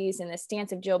policies and the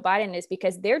stance of Joe Biden is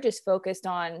because they're just focused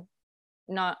on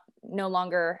no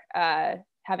longer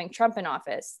having Trump in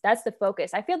office. That's the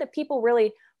focus. I feel that people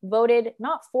really voted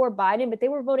not for Biden, but they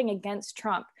were voting against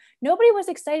Trump. Nobody was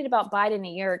excited about Biden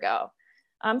a year ago.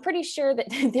 I'm pretty sure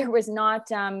that there was not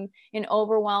an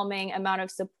overwhelming amount of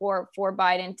support for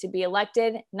Biden to be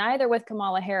elected, neither with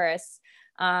Kamala Harris,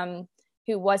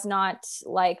 who was not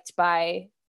liked by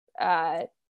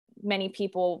many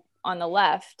people on the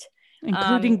left.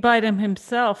 Including Biden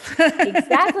himself.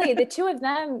 Exactly. The two of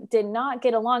them did not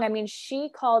get along. I mean, she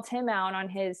called him out on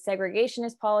his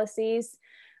segregationist policies,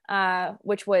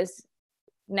 which was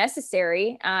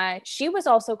necessary. She was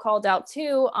also called out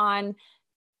too on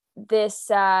this,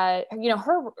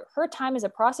 her time as a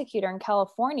prosecutor in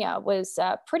California was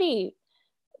pretty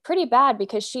bad,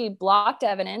 because she blocked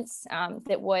evidence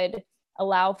that would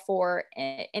allow for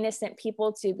innocent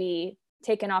people to be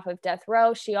taken off of death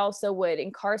row. She also would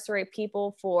incarcerate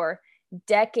people for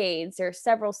decades or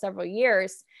several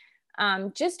years,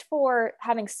 just for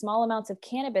having small amounts of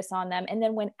cannabis on them. And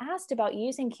then when asked about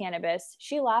using cannabis,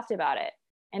 she laughed about it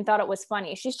and thought it was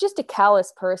funny. She's just a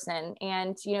callous person.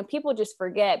 And, people just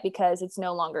forget because it's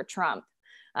no longer Trump.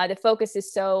 The focus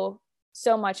is so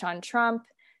much on Trump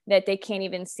that they can't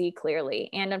even see clearly.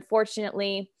 And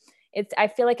unfortunately, I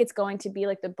feel like it's going to be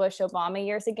like the Bush-Obama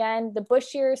years again. The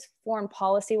Bush years, foreign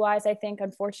policy-wise, I think,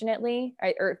 unfortunately,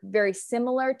 are very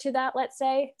similar to that, let's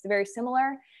say. It's very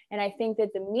similar. And I think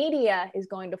that the media is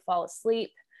going to fall asleep,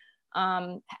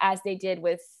 as they did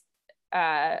with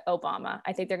Obama.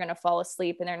 I think they're going to fall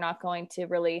asleep, and they're not going to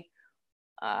really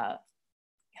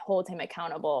hold him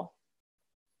accountable.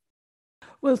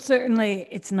 Well, certainly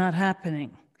it's not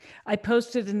happening. I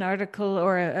posted an article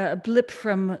or a blip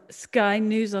from Sky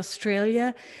News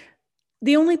Australia.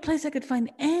 The only place I could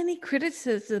find any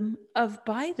criticism of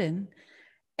Biden,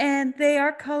 and they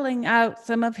are calling out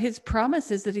some of his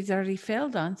promises that he's already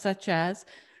failed on, such as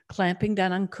clamping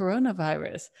down on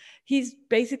coronavirus. He's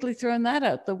basically thrown that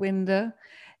out the window.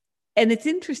 And it's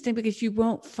interesting because you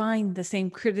won't find the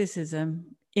same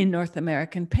criticism in North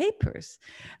American papers.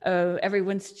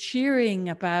 Everyone's cheering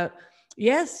about,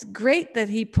 yes, great that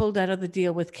he pulled out of the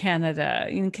deal with Canada.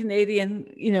 And Canadian,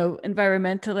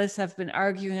 environmentalists have been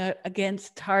arguing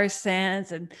against tar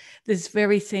sands and this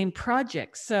very same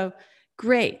project. So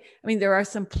great. I mean, there are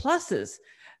some pluses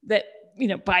that,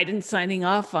 Biden signing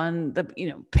off on the,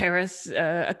 Paris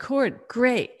Accord.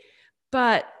 Great.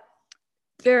 But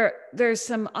there's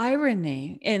some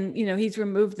irony in, he's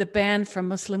removed the ban from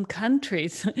Muslim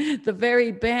countries, the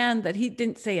very ban that he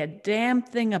didn't say a damn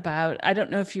thing about. I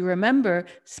don't know if you remember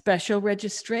special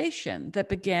registration that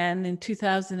began in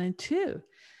 2002.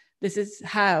 This is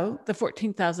how the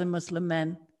 14,000 Muslim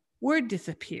men were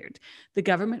disappeared. The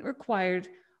government required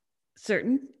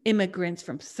certain immigrants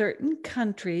from certain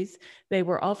countries. They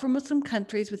were all from Muslim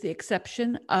countries with the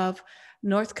exception of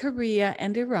North Korea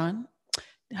and Iran,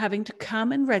 having to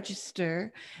come and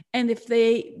register. And if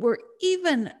they were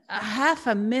even a half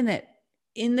a minute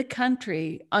in the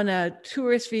country on a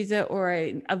tourist visa or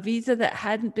a visa that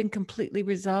hadn't been completely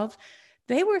resolved,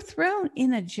 they were thrown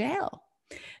in a jail.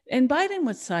 And Biden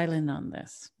was silent on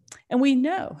this. And we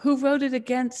know who voted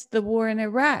against the war in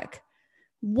Iraq.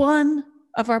 One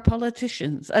of our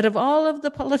politicians, out of all of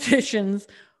the politicians,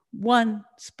 one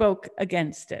spoke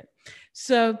against it.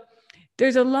 So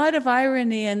there's a lot of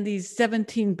irony in these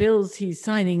 17 bills he's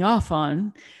signing off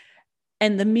on.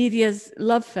 and the media's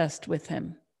love fest with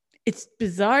him. It's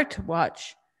bizarre to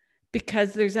watch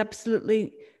because there's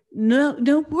absolutely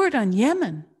no word on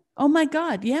Yemen. Oh my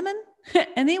God, Yemen?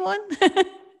 Anyone?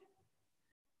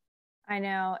 I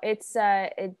know it's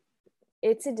a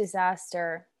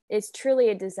disaster. It's truly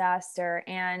a disaster,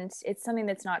 and it's something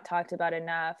that's not talked about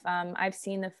enough. I've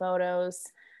seen the photos.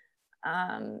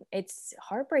 It's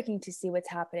heartbreaking to see what's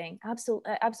happening.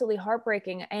 Absolutely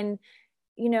heartbreaking. And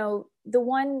the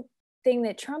one thing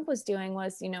that Trump was doing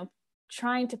was,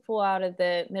 trying to pull out of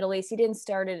the Middle East. He didn't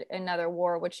start another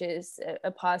war, which is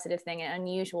a positive thing and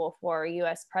unusual for a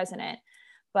U.S. president.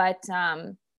 But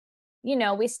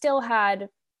we still had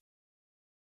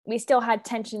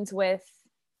tensions with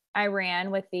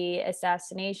Iran with the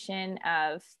assassination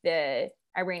of the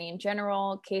Iranian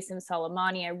general Qasem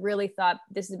Soleimani. I really thought,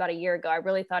 this is about a year ago, I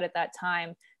really thought at that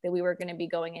time that we were going to be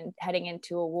heading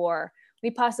into a war.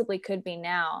 We possibly could be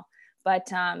now,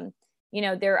 but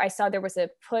I saw there was a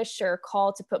push or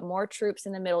call to put more troops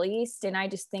in the Middle East, and I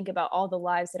just think about all the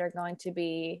lives that are going to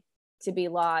be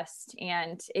lost.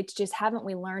 And it's just, haven't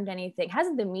we learned anything?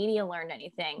 Hasn't the media learned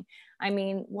anything? I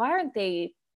mean, why aren't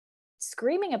they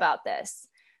screaming about this?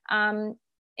 And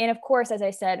of course, as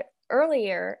I said early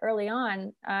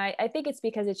on, I think it's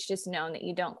because it's just known that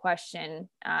you don't question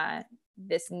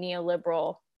this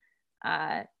neoliberal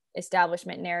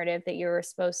establishment narrative that you're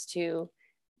supposed to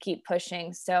keep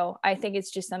pushing. So I think it's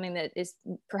just something that is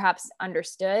perhaps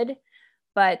understood,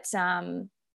 but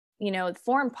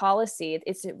foreign policy,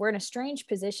 we're in a strange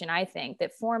position. I think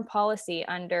that foreign policy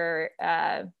under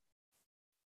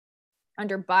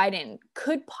Biden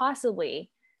could possibly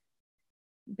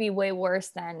be way worse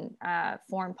than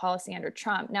foreign policy under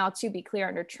Trump. Now, to be clear,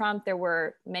 under Trump, there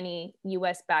were many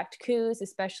US-backed coups,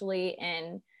 especially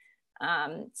in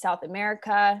South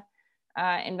America,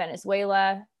 in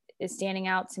Venezuela is standing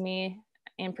out to me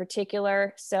in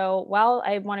particular. So while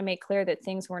I want to make clear that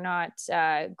things were not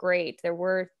great, there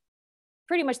were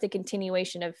pretty much the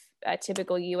continuation of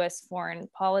typical US foreign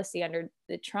policy under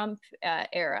the Trump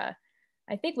era.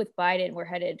 I think with Biden, we're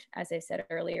headed, as I said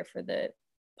earlier, for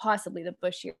possibly the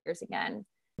Bush years again.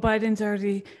 Biden's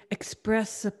already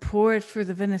expressed support for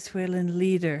the Venezuelan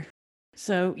leader.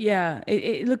 So yeah,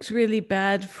 it looks really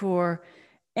bad for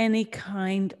any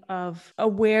kind of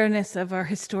awareness of our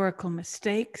historical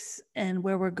mistakes and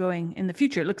where we're going in the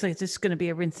future. It looks like it's just going to be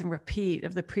a rinse and repeat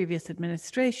of the previous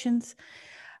administrations.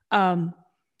 I'm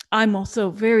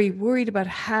also very worried about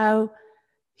how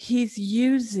he's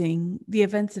using the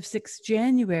events of 6th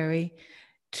January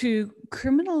to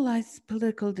criminalize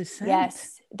political dissent.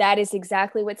 Yes, that is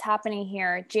exactly what's happening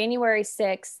here. January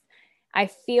 6th, I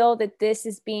feel that this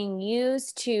is being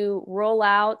used to roll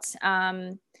out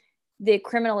the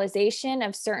criminalization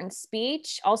of certain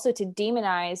speech, also to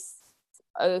demonize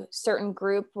a certain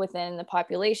group within the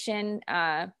population,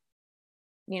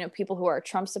 people who are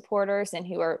Trump supporters and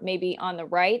who are maybe on the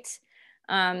right,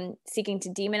 seeking to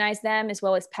demonize them, as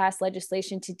well as pass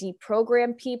legislation to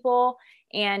deprogram people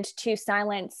and to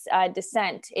silence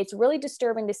dissent. It's really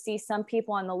disturbing to see some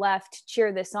people on the left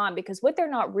cheer this on, because what they're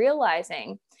not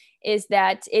realizing is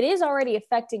that it is already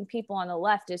affecting people on the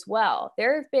left as well.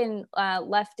 There have been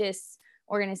leftist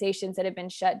organizations that have been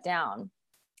shut down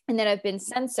and that have been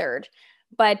censored.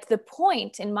 But the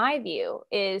point, in my view,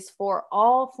 is for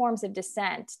all forms of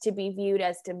dissent to be viewed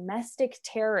as domestic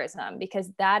terrorism, because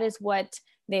that is what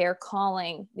they are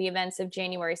calling the events of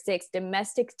January 6th,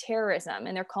 domestic terrorism,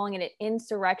 and they're calling it an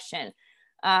insurrection,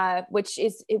 what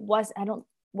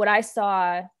I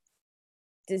saw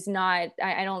does not,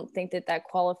 I don't think that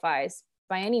qualifies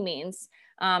by any means.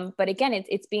 But again,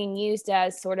 it's being used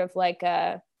as sort of like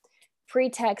a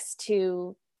pretext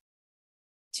to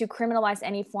criminalize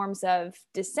any forms of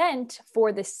dissent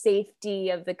for the safety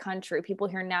of the country. People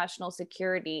hear national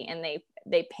security and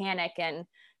they panic, and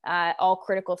all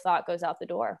critical thought goes out the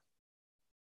door.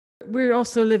 We're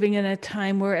also living in a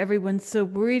time where everyone's so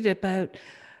worried about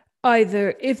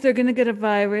either if they're going to get a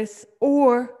virus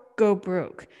or go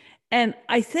broke. And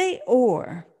I say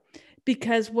or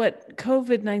because what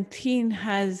COVID-19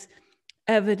 has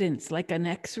evidence, like an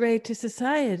X-ray to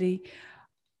society,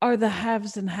 are the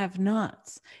haves and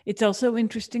have-nots. It's also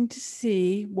interesting to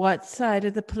see what side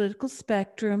of the political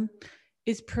spectrum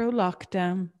is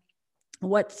pro-lockdown,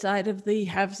 what side of the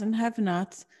haves and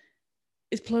have-nots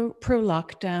is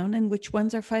pro-lockdown, and which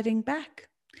ones are fighting back.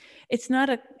 It's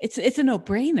a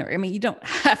no-brainer. I mean, you don't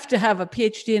have to have a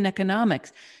PhD in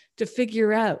economics to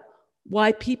figure out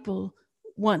why people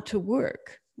want to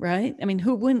work, right? I mean,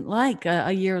 who wouldn't like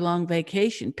a year-long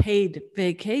vacation, paid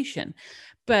vacation?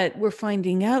 But we're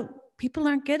finding out people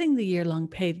aren't getting the year-long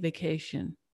paid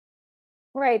vacation.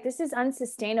 Right. This is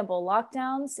unsustainable.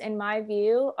 Lockdowns, in my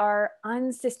view, are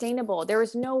unsustainable. There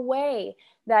is no way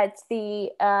that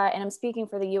and I'm speaking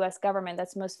for the US government,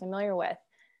 that's most familiar with,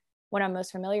 what I'm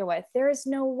most familiar with, there is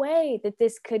no way that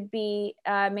this could be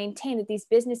maintained, that these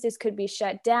businesses could be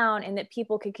shut down and that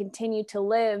people could continue to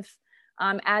live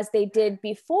as they did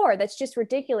before. That's just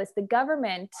ridiculous. The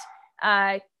government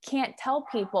can't tell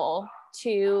people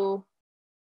to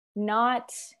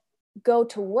not go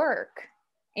to work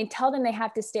and tell them they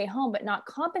have to stay home, but not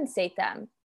compensate them.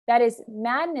 That is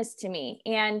madness to me.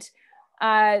 And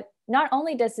not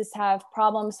only does this have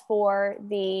problems for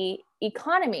the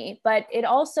economy, but it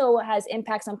also has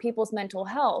impacts on people's mental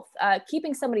health.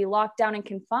 Keeping somebody locked down and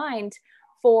confined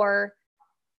for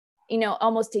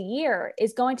almost a year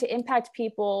is going to impact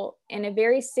people in a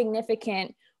very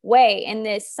significant way. And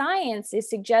the science is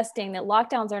suggesting that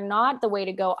lockdowns are not the way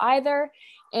to go either.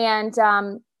 And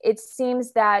it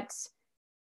seems that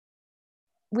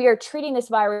we are treating this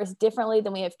virus differently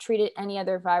than we have treated any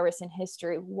other virus in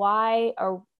history. Why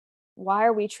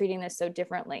are we treating this so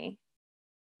differently?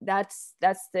 That's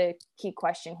the key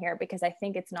question here, because I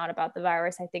think it's not about the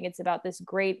virus. I think it's about this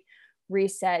great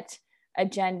reset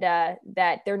agenda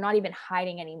that they're not even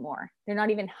hiding anymore. They're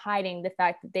not even hiding the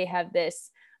fact that they have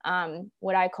this,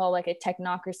 what I call like a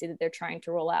technocracy that they're trying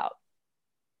to roll out.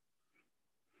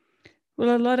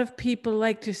 Well, a lot of people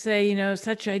like to say,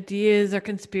 such ideas are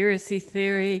conspiracy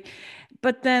theory.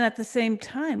 But then at the same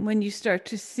time, when you start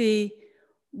to see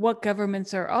what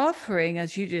governments are offering,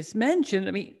 as you just mentioned,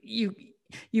 I mean, you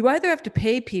either have to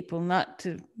pay people not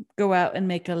to go out and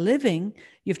make a living,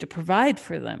 you have to provide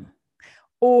for them,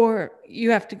 or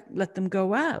you have to let them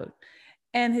go out.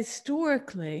 And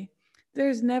historically,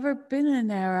 there's never been an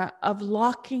era of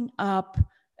locking up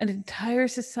an entire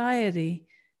society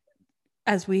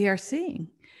as we are seeing.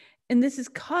 And this is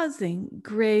causing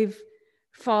grave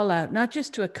fallout, not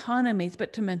just to economies,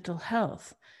 but to mental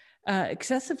health,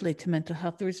 excessively to mental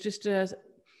health. There was just a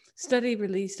study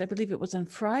released, I believe it was on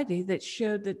Friday, that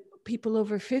showed that people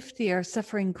over 50 are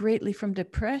suffering greatly from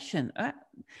depression.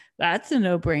 That's a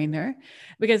no-brainer,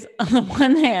 because on the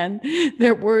one hand,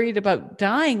 they're worried about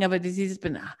dying of a disease that's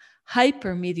been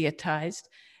hyper-mediatized.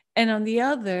 And on the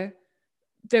other,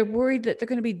 they're worried that they're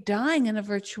going to be dying in a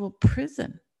virtual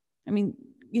prison. I mean,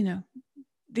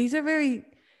 these are very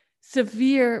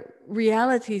severe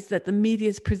realities that the media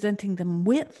is presenting them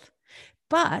with.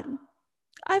 But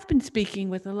I've been speaking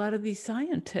with a lot of these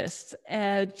scientists.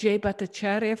 Jay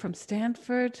Bhattacharya from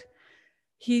Stanford,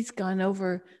 he's gone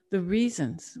over the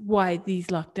reasons why these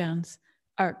lockdowns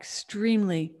are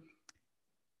extremely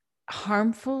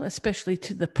harmful, especially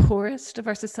to the poorest of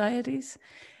our societies,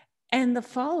 and the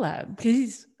fallout.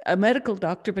 He's a medical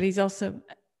doctor, but he's also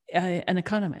an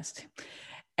economist.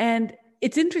 And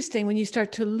it's interesting when you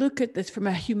start to look at this from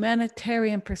a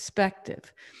humanitarian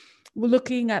perspective. We're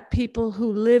looking at people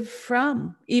who live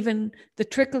from even the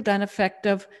trickle-down effect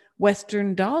of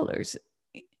Western dollars.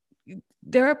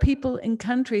 There are people in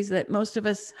countries that most of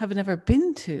us have never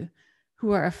been to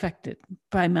who are affected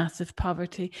by massive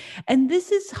poverty. And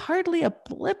this is hardly a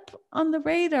blip on the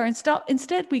radar.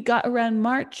 Instead, we got around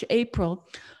March, April,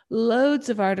 loads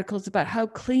of articles about how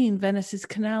clean Venice's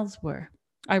canals were.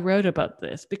 I wrote about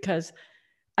this because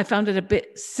I found it a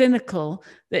bit cynical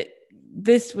that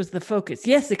this was the focus.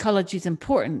 Yes, ecology is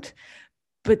important,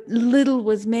 but little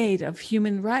was made of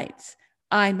human rights.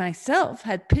 I myself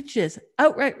had pitches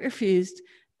outright refused.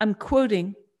 I'm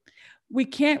quoting, "We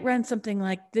can't run something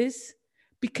like this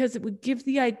because it would give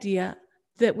the idea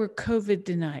that we're COVID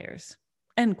deniers,"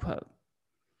 end quote.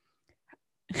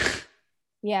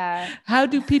 Yeah. How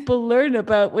do people learn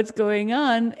about what's going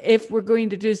on if we're going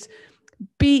to just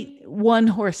beat one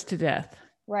horse to death?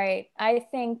 Right. I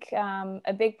think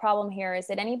a big problem here is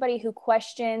that anybody who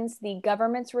questions the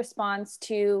government's response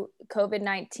to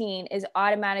COVID-19 is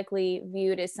automatically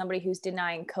viewed as somebody who's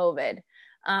denying COVID.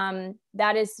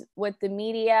 That is what the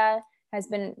media has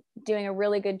been doing a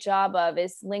really good job of,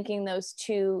 is linking those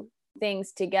two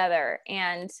things together.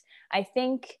 And I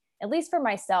think, at least for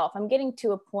myself, I'm getting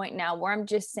to a point now where I'm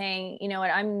just saying, you know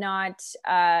what, I'm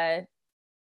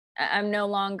no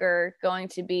longer going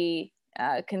to be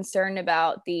concerned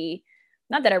about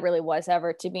not that I really was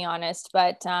ever, to be honest,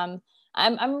 but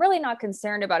I'm really not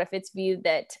concerned about if it's viewed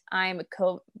that I'm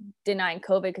denying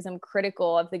COVID because I'm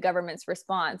critical of the government's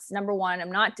response. Number one,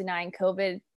 I'm not denying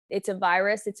COVID. It's a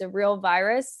virus. It's a real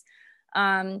virus.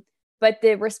 But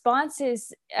the response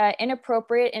is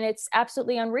inappropriate, and it's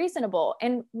absolutely unreasonable.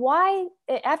 And why,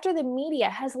 after the media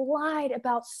has lied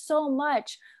about so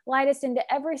much, lied us into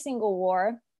every single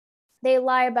war, they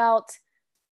lie about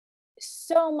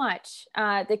so much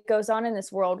that goes on in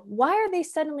this world. Why are they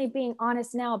suddenly being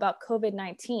honest now about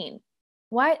COVID-19?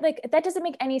 Why, like, that doesn't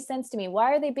make any sense to me.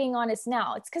 Why are they being honest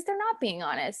now? It's because they're not being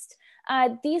honest.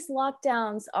 These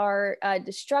lockdowns are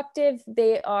destructive.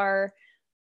 They are,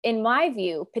 in my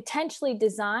view, potentially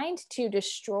designed to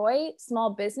destroy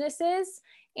small businesses,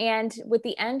 and with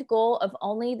the end goal of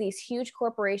only these huge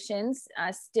corporations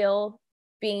still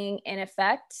being in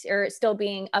effect or still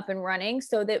being up and running,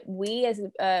 so that we as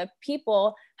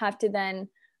people have to then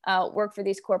work for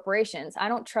these corporations. I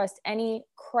don't trust any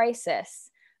crisis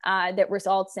that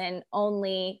results in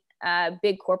only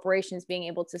big corporations being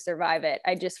able to survive it.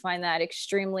 I just find that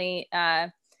extremely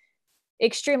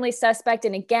suspect.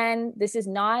 And again, this is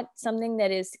not something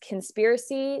that is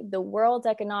conspiracy. The World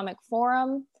Economic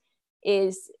Forum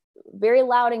is very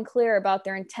loud and clear about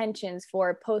their intentions for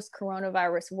a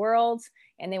post-coronavirus world,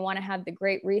 and they want to have the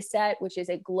Great Reset, which is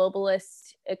a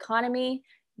globalist economy.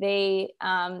 They're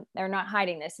not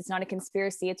hiding this. It's not a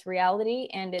conspiracy, it's reality,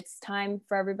 and it's time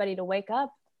for everybody to wake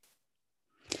up.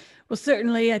 Well,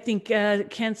 certainly, I think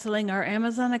canceling our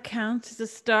Amazon account is a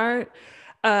start.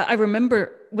 I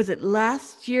remember, was it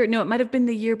last year? No, it might have been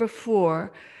the year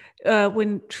before,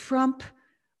 when Trump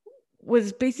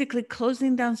was basically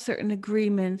closing down certain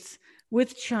agreements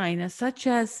with China, such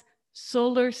as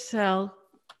solar cell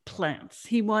plants.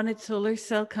 He wanted solar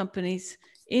cell companies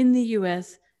in the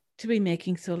US to be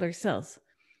making solar cells.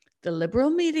 The liberal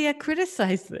media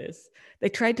criticized this. They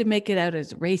tried to make it out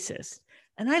as racist.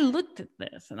 And I looked at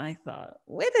this and I thought,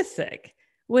 wait a sec.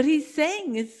 What he's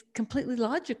saying is completely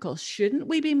logical. Shouldn't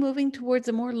we be moving towards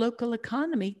a more local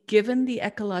economy given the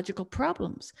ecological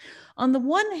problems? On the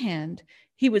one hand,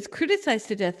 he was criticized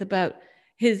to death about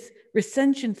his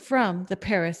recension from the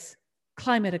Paris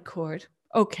Climate Accord.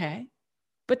 Okay.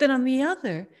 But then on the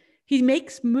other, he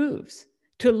makes moves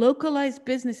to localize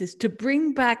businesses, to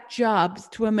bring back jobs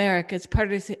to America as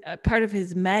part of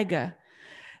his MAGA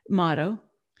motto.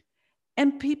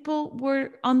 And people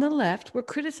were on the left were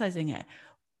criticizing it.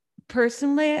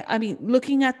 Personally, I mean,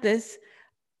 looking at this,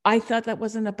 I thought that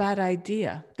wasn't a bad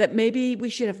idea, that maybe we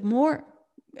should have more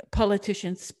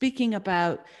politicians speaking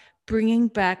about bringing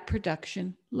back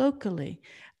production locally.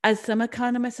 As some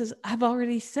economists have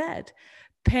already said,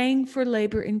 paying for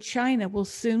labor in China will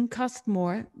soon cost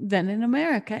more than in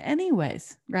America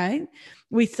anyways, right?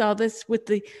 We saw this with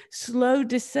the slow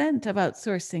descent of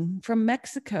outsourcing from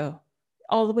Mexico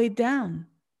all the way down.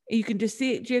 You can just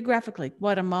see it geographically.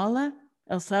 Guatemala,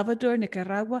 El Salvador,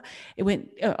 Nicaragua, it went,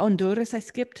 Honduras, I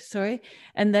skipped, sorry,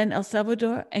 and then El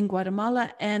Salvador and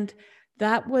Guatemala. And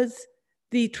that was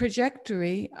the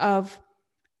trajectory of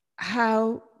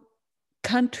how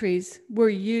countries were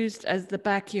used as the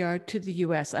backyard to the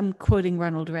US. I'm quoting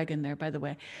Ronald Reagan there, by the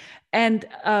way. And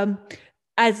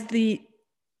as the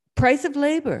price of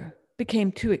labor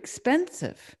became too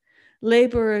expensive,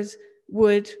 laborers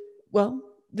would, well,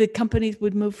 the companies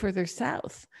would move further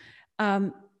south.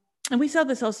 And we saw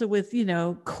this also with,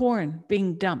 corn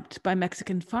being dumped by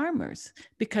Mexican farmers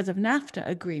because of NAFTA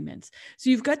agreements. So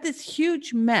you've got this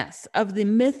huge mess of the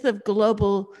myth of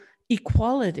global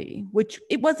equality, which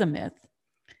it was a myth,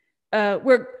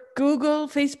 where Google,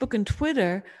 Facebook, and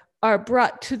Twitter are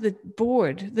brought to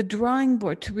the drawing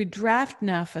board to redraft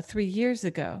NAFTA 3 years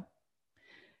ago.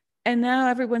 And now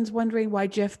everyone's wondering why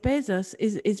Jeff Bezos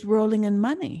is rolling in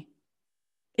money.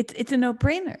 It's a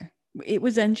no-brainer. It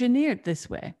was engineered this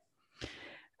way.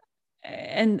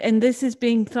 And this is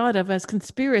being thought of as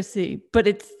conspiracy, but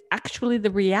it's actually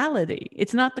the reality.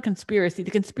 It's not the conspiracy.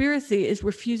 The conspiracy is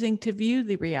refusing to view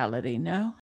the reality,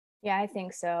 no? Yeah, I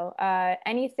think so.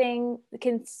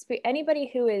 Anybody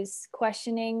who is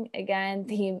questioning, again,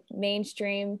 the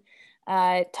mainstream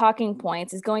talking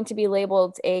points is going to be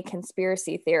labeled a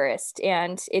conspiracy theorist.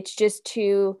 And it's just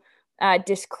to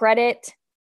discredit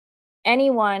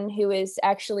anyone who is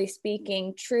actually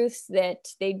speaking truths that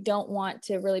they don't want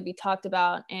to really be talked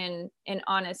about in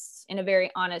a very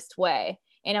honest way.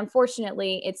 And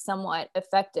unfortunately, it's somewhat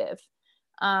effective.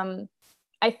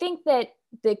 I think that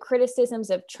the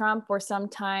criticisms of Trump were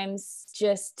sometimes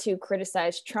just to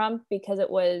criticize Trump because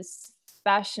it was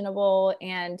fashionable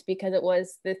and because it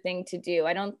was the thing to do.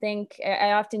 I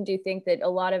often do think that a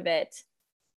lot of it,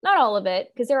 not all of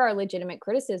it, because there are legitimate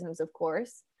criticisms, of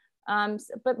course,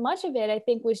 but much of it, I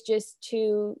think, was just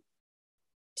to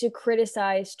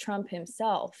criticize Trump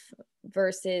himself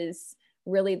versus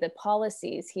really the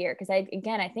policies here. Because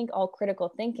I think all critical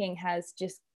thinking has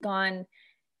just gone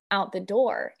out the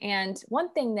door. And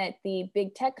one thing that the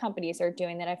big tech companies are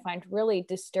doing that I find really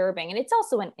disturbing, and it's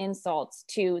also an insult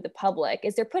to the public,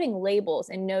 is they're putting labels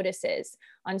and notices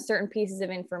on certain pieces of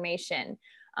information.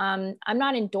 I'm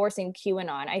not endorsing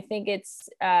QAnon. I think it's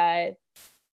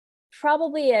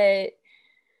probably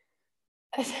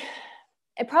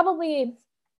probably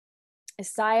a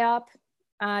psyop.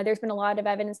 There's been a lot of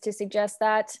evidence to suggest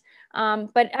that,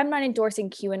 but I'm not endorsing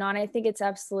QAnon. I think it's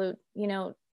absolute,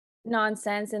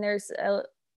 nonsense, and there's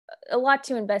a lot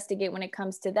to investigate when it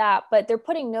comes to that. But they're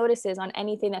putting notices on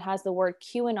anything that has the word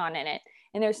QAnon in it,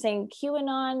 and they're saying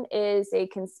QAnon is a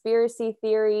conspiracy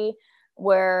theory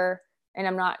where, and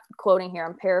I'm not quoting here,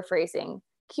 I'm paraphrasing.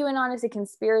 QAnon is a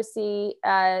conspiracy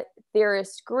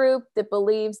theorist group that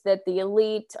believes that the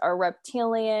elite are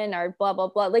reptilian or blah, blah,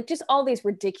 blah, like just all these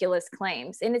ridiculous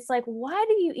claims. And it's like, why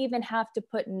do you even have to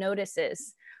put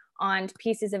notices on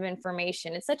pieces of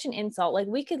information? It's such an insult. Like,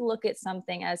 we could look at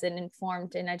something as an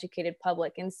informed and educated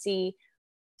public and see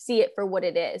it for what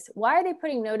it is. Why are they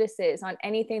putting notices on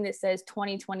anything that says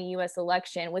 2020 US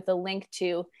election with a link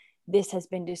to this has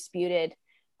been disputed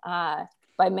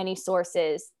by many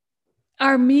sources?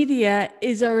 Our media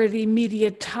is already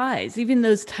mediatized. Even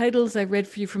those titles I read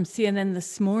for you from CNN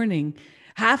this morning,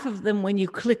 half of them, when you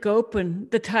click open,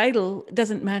 the title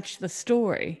doesn't match the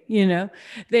story.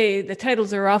 The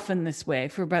titles are often this way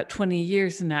for about 20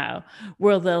 years now,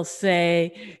 where they'll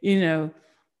say,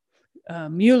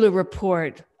 Mueller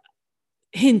report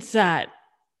hints at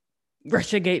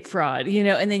Russiagate fraud,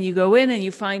 and then you go in and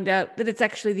you find out that it's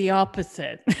actually the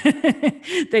opposite.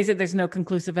 They said there's no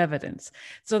conclusive evidence.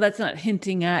 So that's not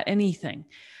hinting at anything.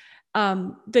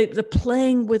 The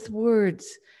playing with words,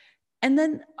 and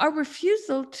then our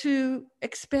refusal to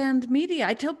expand media.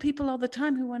 I tell people all the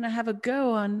time who want to have a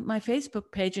go on my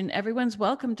Facebook page, and everyone's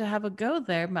welcome to have a go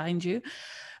there, mind you.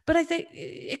 But I think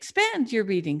expand your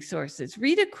reading sources,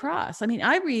 read across. I mean,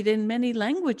 I read in many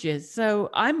languages, so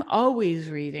I'm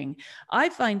always reading. I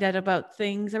find out about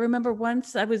things. I remember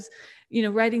once I was,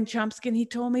 writing Chomsky, and he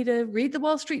told me to read the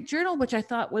Wall Street Journal, which I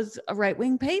thought was a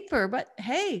right-wing paper. But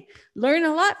hey, learn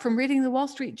a lot from reading the Wall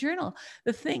Street Journal.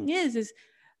 The thing is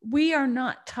we are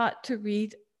not taught to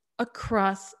read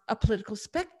across a political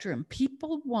spectrum.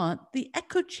 People want the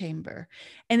echo chamber,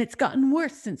 and it's gotten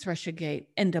worse since Russiagate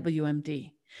and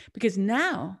WMD. Because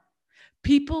now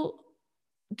people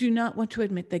do not want to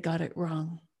admit they got it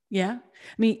wrong. Yeah.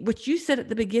 I mean, what you said at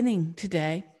the beginning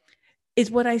today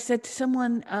is what I said to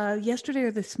someone yesterday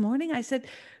or this morning. I said,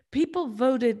 people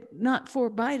voted not for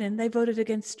Biden, they voted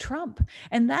against Trump.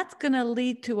 And that's going to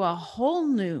lead to a whole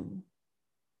new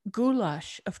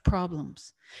goulash of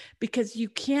problems, because you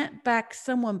can't back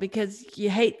someone because you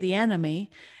hate the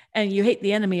enemy, and you hate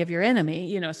the enemy of your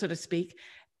enemy, so to speak.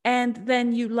 And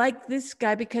then you like this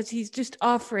guy because he's just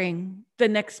offering the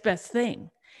next best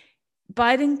thing.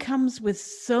 Biden comes with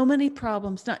so many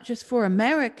problems, not just for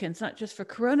Americans, not just for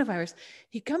coronavirus.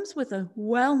 He comes with a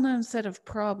well-known set of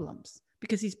problems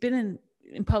because he's been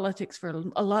in politics for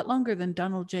a lot longer than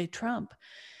Donald J. Trump.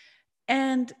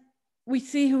 And we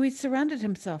see who he's surrounded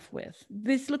himself with.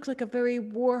 This looks like a very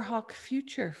war hawk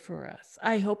future for us.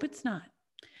 I hope it's not.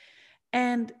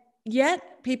 And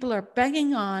yet people are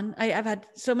banging on. I've had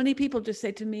so many people just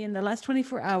say to me in the last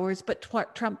 24 hours, but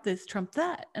Trump this, Trump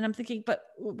that. And I'm thinking, but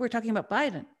we're talking about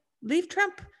Biden. Leave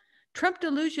Trump. Trump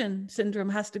delusion syndrome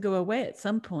has to go away at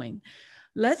some point.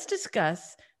 Let's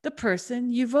discuss the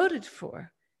person you voted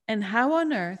for, and how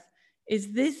on earth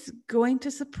is this going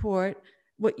to support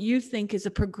what you think is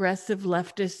a progressive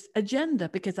leftist agenda?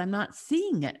 Because I'm not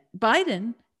seeing it.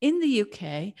 Biden in the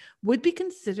UK would be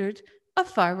considered a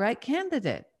far-right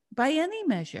candidate by any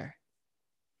measure.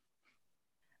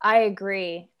 I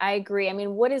agree. I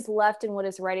mean, what is left and what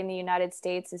is right in the United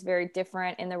States is very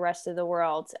different in the rest of the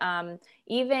world.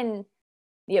 Even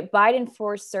Biden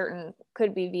for certain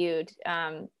could be viewed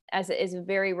as a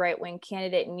very right-wing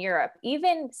candidate in Europe.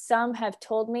 Even some have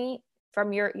told me,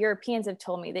 from Europeans have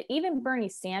told me, that even Bernie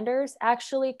Sanders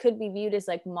actually could be viewed as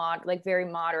like very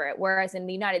moderate. Whereas in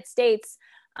the United States,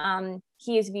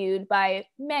 he is viewed by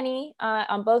many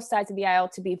on both sides of the aisle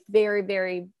to be very,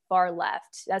 very far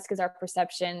left. That's because our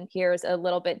perception here is a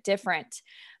little bit different.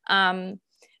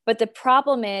 But the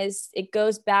problem is, it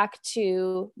goes back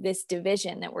to this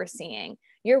division that we're seeing.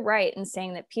 You're right in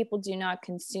saying that people do not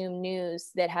consume news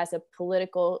that has a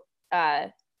political,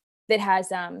 or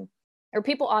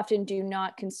people often do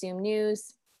not consume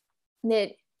news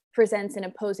that presents an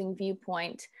opposing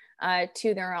viewpoint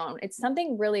to their own. It's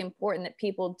something really important that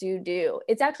people do.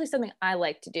 It's actually something I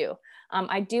like to do.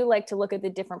 I do like to look at the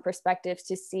different perspectives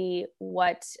to see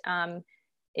what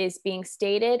is being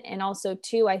stated. And also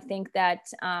too, I think that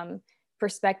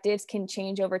perspectives can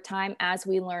change over time as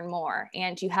we learn more.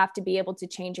 And you have to be able to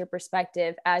change your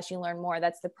perspective as you learn more.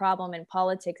 That's the problem in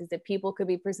politics, is that people could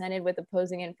be presented with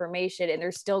opposing information and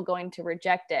they're still going to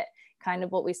reject it kind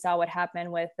of what we saw what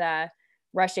happened with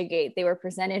Russiagate. They were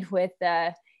presented with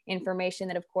information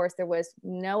that, of course, there was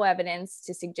no evidence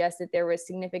to suggest that there was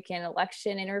significant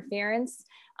election interference,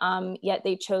 yet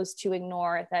they chose to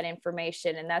ignore that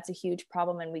information. And that's a huge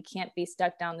problem, and we can't be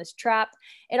stuck down this trap.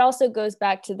 It also goes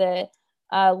back to the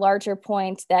larger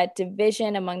point that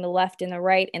division among the left and the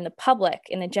right in the public,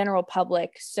 in the general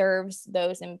public, serves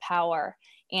those in power.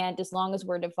 And as long as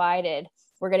we're divided,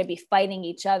 we're going to be fighting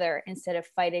each other instead of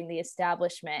fighting the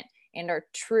establishment and our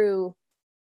true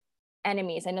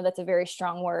enemies. I know that's a very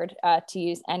strong word to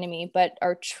use, enemy, but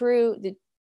our true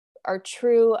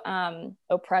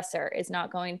oppressor is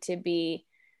not going to be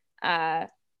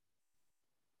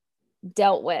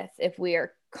dealt with if we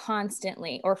are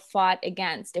constantly, or fought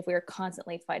against if we are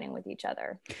constantly fighting with each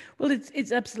other. Well,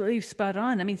 it's absolutely spot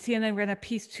on. I mean, CNN ran a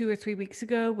piece 2 or 3 weeks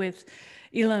ago with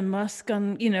Elon Musk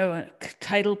on, a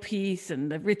title piece,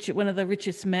 and one of the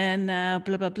richest men now,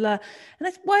 blah blah blah. And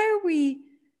that's, why are we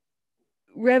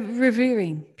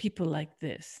revering people like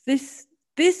this? This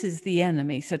is the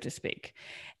enemy, so to speak.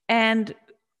 And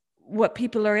what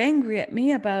people are angry at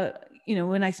me about,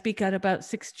 when I speak out about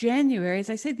 6th January, as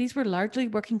I say, these were largely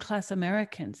working class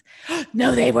Americans.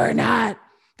 No, they were not.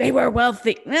 They were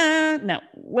wealthy. No,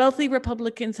 wealthy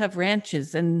Republicans have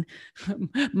ranches and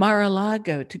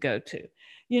Mar-a-Lago to go to.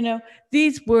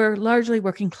 These were largely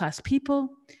working class people.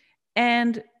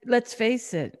 And let's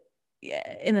face it,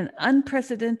 in an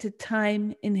unprecedented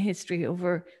time in history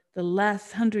over the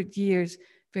last 100 years,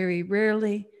 very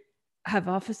rarely have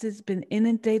offices been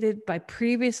inundated by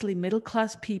previously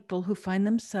middle-class people who find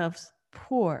themselves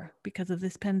poor because of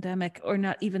this pandemic, or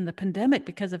not even the pandemic,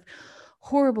 because of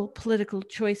horrible political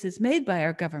choices made by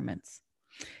our governments.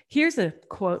 Here's a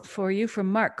quote for you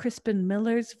from Mark Crispin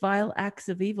Miller's Vile Acts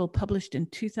of Evil, published in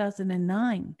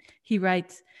 2009. He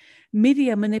writes,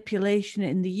 "Media manipulation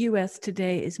in the US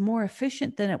today is more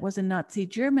efficient than it was in Nazi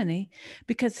Germany,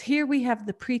 because here we have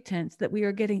the pretense that we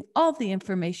are getting all the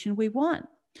information we want.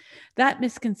 That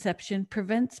misconception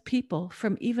prevents people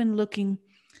from even looking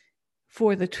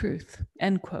for the truth,"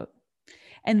 end quote.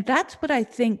 And that's what I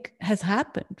think has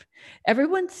happened.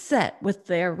 Everyone's set with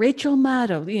their Rachel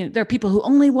Maddow. There are people who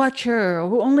only watch her, or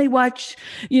who only watch,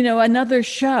 another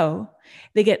show.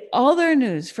 They get all their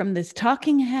news from this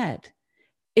talking head.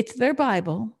 It's their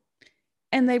Bible,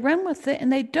 and they run with it,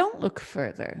 and they don't look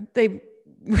further. They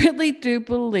really do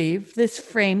believe this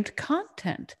framed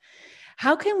content.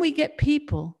 How can we get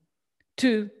people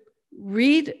to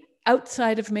read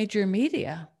outside of major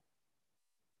media?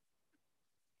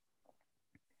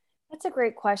 That's a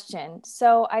great question.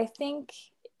 So I think,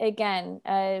 again,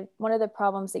 one of the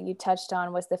problems that you touched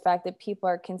on was the fact that people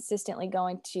are consistently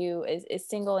going to a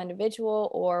single individual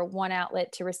or one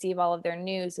outlet to receive all of their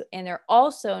news. And they're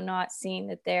also not seeing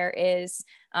that there is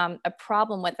a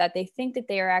problem with that. They think that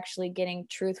they are actually getting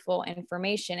truthful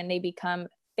information, and they become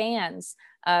fans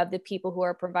of the people who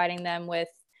are providing them with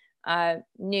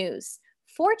news.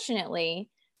 Fortunately,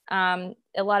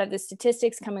 a lot of the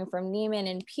statistics coming from Neiman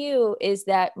and Pew is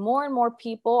that more and more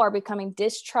people are becoming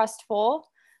distrustful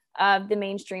of the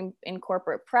mainstream and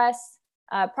corporate press.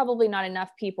 Probably not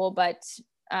enough people, but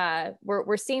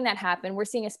we're seeing that happen. We're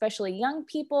seeing especially young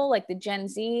people, like the Gen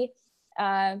Z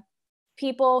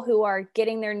people, who are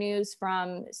getting their news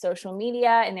from social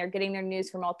media, and they're getting their news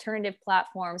from alternative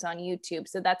platforms on YouTube.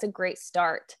 So that's a great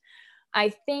start. I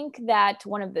think that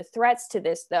one of the threats to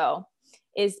this, though,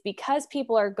 is because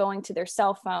people are going to their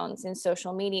cell phones and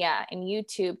social media and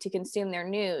YouTube to consume their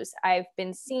news. I've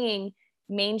been seeing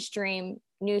mainstream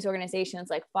news organizations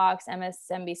like Fox,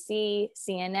 MSNBC,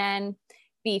 CNN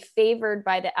be favored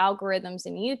by the algorithms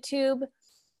in YouTube.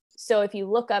 So if you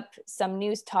look up some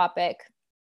news topic,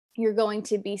 you're going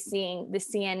to be seeing the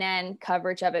CNN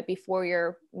coverage of it before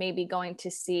you're maybe going to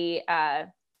see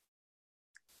an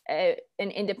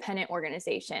independent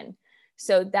organization.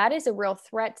 So that is a real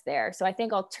threat there. So I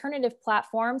think alternative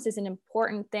platforms is an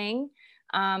important thing.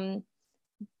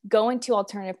 Going to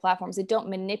alternative platforms that don't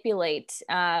manipulate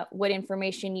what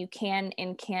information you can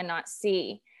and cannot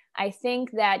see. I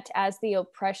think that as the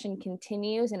oppression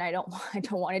continues, and I don't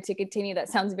want it to continue, that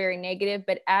sounds very negative,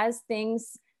 but as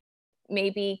things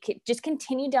maybe just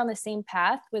continue down the same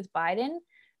path with Biden,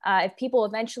 if people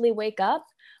eventually wake up,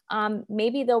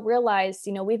 maybe they'll realize,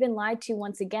 we've been lied to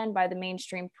once again by the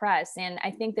mainstream press. And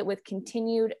I think that with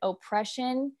continued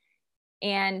oppression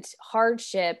and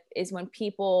hardship is when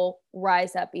people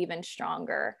rise up even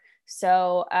stronger.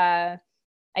 So I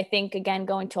think, again,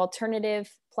 going to alternative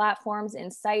platforms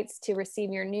and sites to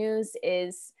receive your news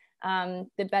is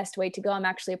the best way to go. I'm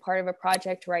actually a part of a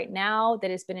project right now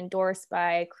that has been endorsed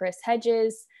by Chris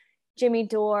Hedges, Jimmy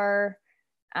Dore,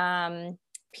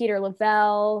 Peter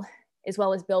Lavelle, as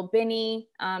well as Bill Binney.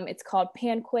 It's called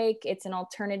Panquake. It's an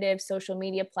alternative social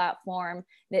media platform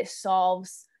that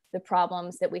solves the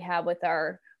problems that we have with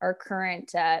our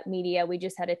current media. We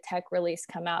just had a tech release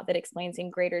come out that explains in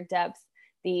greater depth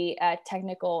the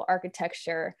technical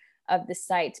architecture of the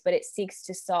sites, but it seeks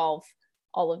to solve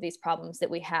all of these problems that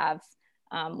we have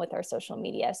with our social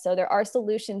media. So there are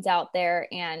solutions out there,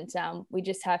 and we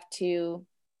just have to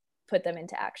put them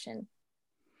into action.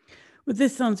 Well,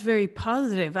 this sounds very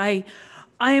positive. I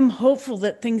am hopeful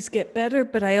that things get better,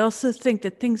 but I also think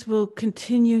that things will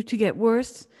continue to get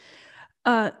worse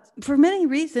for many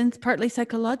reasons, partly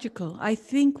psychological. I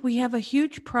think we have a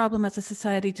huge problem as a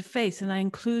society to face, and I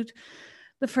include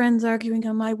the friends arguing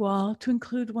on my wall, to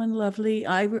include one lovely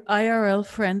IRL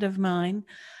friend of mine.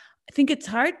 I think it's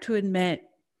hard to admit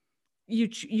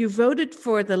you voted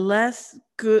for the less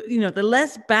good, the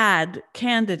less bad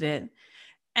candidate.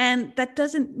 And that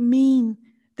doesn't mean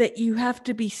that you have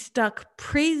to be stuck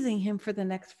praising him for the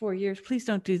next 4 years. Please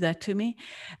don't do that to me.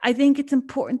 I think it's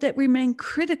important that we remain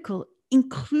critical,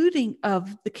 including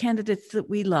of the candidates that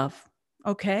we love.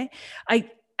 Okay. I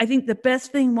think the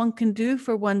best thing one can do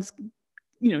for one's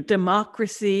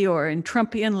democracy, or in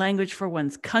Trumpian language for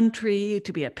one's country,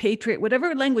 to be a patriot,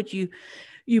 whatever language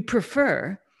you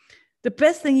prefer, the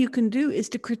best thing you can do is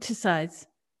to criticize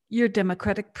your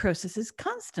democratic processes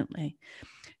constantly.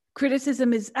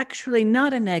 Criticism is actually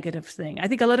not a negative thing. I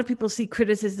think a lot of people see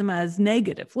criticism as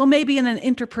negative. Well, maybe in an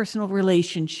interpersonal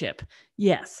relationship,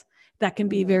 yes, that can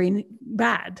be very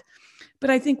bad.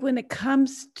 But I think when it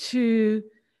comes to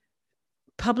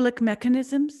public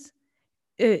mechanisms,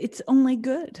 it's only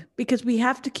good, because we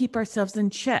have to keep ourselves in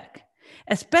check,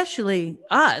 especially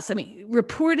us. I mean,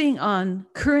 reporting on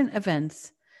current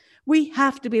events, we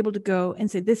have to be able to go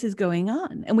and say, this is going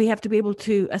on. And we have to be able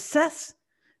to assess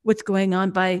what's going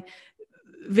on by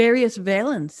various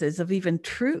valences of even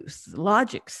truth,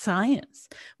 logic, science.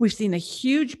 We've seen a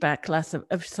huge backlash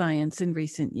of science in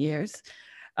recent years.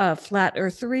 Flat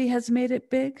Earthery has made it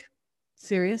big.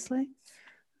 Seriously.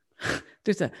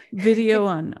 There's a video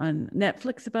on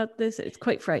Netflix about this. It's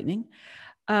quite frightening.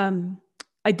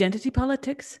 Identity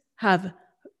politics have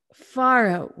far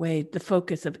outweighed the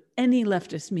focus of any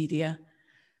leftist media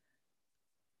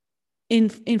in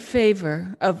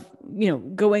favor of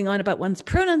going on about one's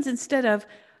pronouns instead of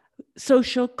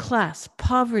social class,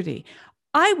 poverty.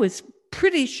 I was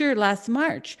pretty sure last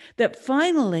March that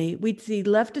finally we'd see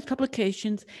leftist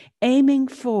publications aiming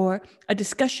for a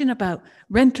discussion about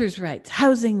renters' rights,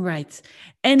 housing rights,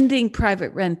 ending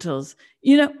private rentals.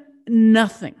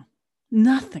 Nothing.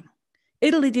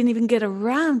 Italy didn't even get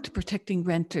around to protecting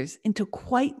renters until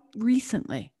quite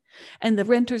recently. And the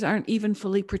renters aren't even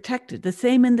fully protected. The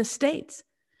same in the States.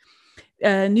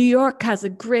 New York has a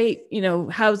great,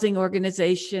 housing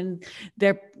organization.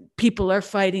 Their people are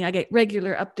fighting. I get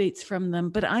regular updates from them,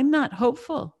 but I'm not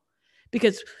hopeful,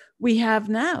 because we have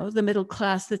now the middle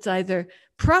class that's either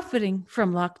profiting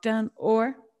from lockdown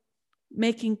or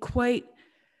making quite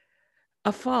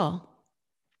a fall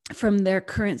from their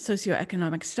current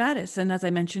socioeconomic status. And as I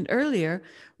mentioned earlier,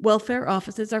 welfare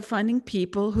offices are finding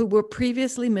people who were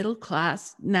previously middle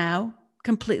class now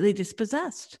completely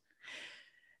dispossessed,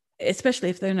 especially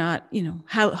if they're not,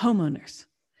 homeowners.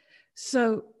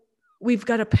 So we've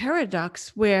got a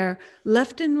paradox where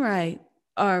left and right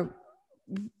are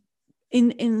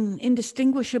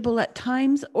indistinguishable at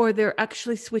times, or they're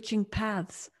actually switching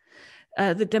paths.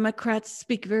 The Democrats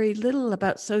speak very little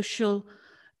about social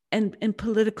and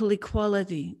political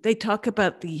equality. They talk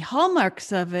about the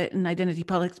hallmarks of it in identity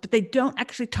politics, but they don't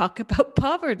actually talk about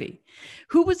poverty.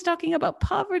 Who was talking about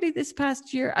poverty this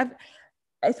past year?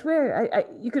 I swear,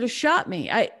 you could have shot me.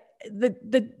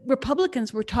 The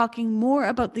Republicans were talking more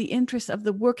about the interests of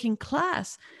the working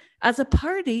class as a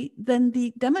party than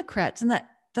the Democrats, and that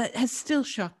has still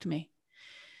shocked me.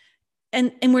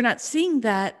 And we're not seeing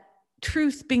that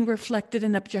truth being reflected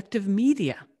in objective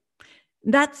media.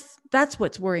 That's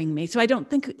what's worrying me. So I don't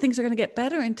think things are going to get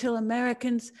better until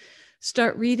Americans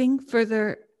start reading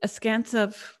further askance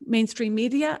of mainstream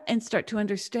media and start to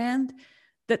understand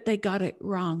that they got it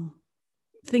wrong,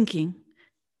 thinking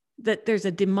that there's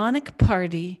a demonic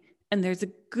party and there's a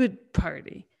good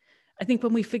party. I think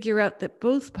when we figure out that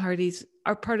both parties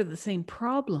are part of the same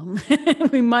problem,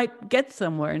 we might get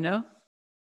somewhere, no?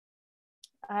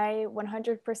 I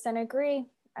 100% agree.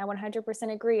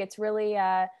 It's really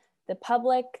the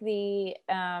public, the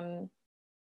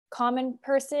common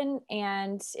person,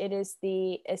 and it is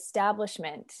the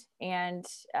establishment. And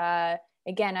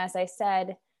again, as I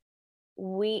said,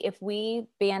 if we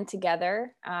band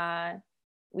together,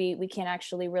 we can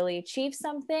actually really achieve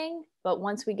something. But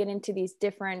once we get into these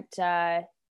different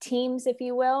teams, if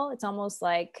you will. It's almost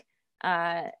like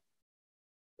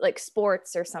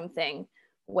sports or something,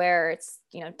 where it's,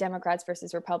 Democrats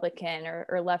versus Republican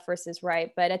or left versus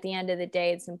right. But at the end of the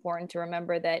day, it's important to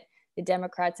remember that the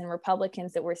Democrats and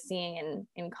Republicans that we're seeing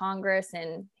in Congress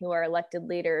and who are elected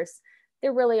leaders,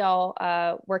 they're really all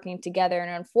working together. And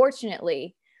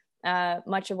unfortunately,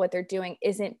 much of what they're doing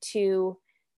isn't to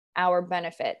our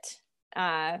benefit.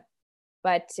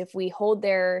 But if we hold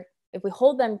them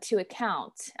to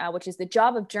account, which is the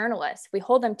job of journalists, we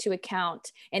hold them to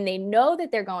account and they know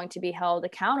that they're going to be held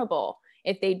accountable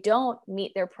if they don't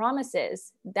meet their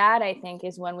promises, that I think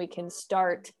is when we can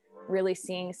start really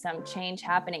seeing some change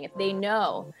happening. If they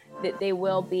know that they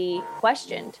will be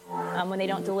questioned when they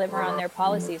don't deliver on their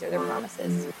policies or their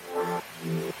promises.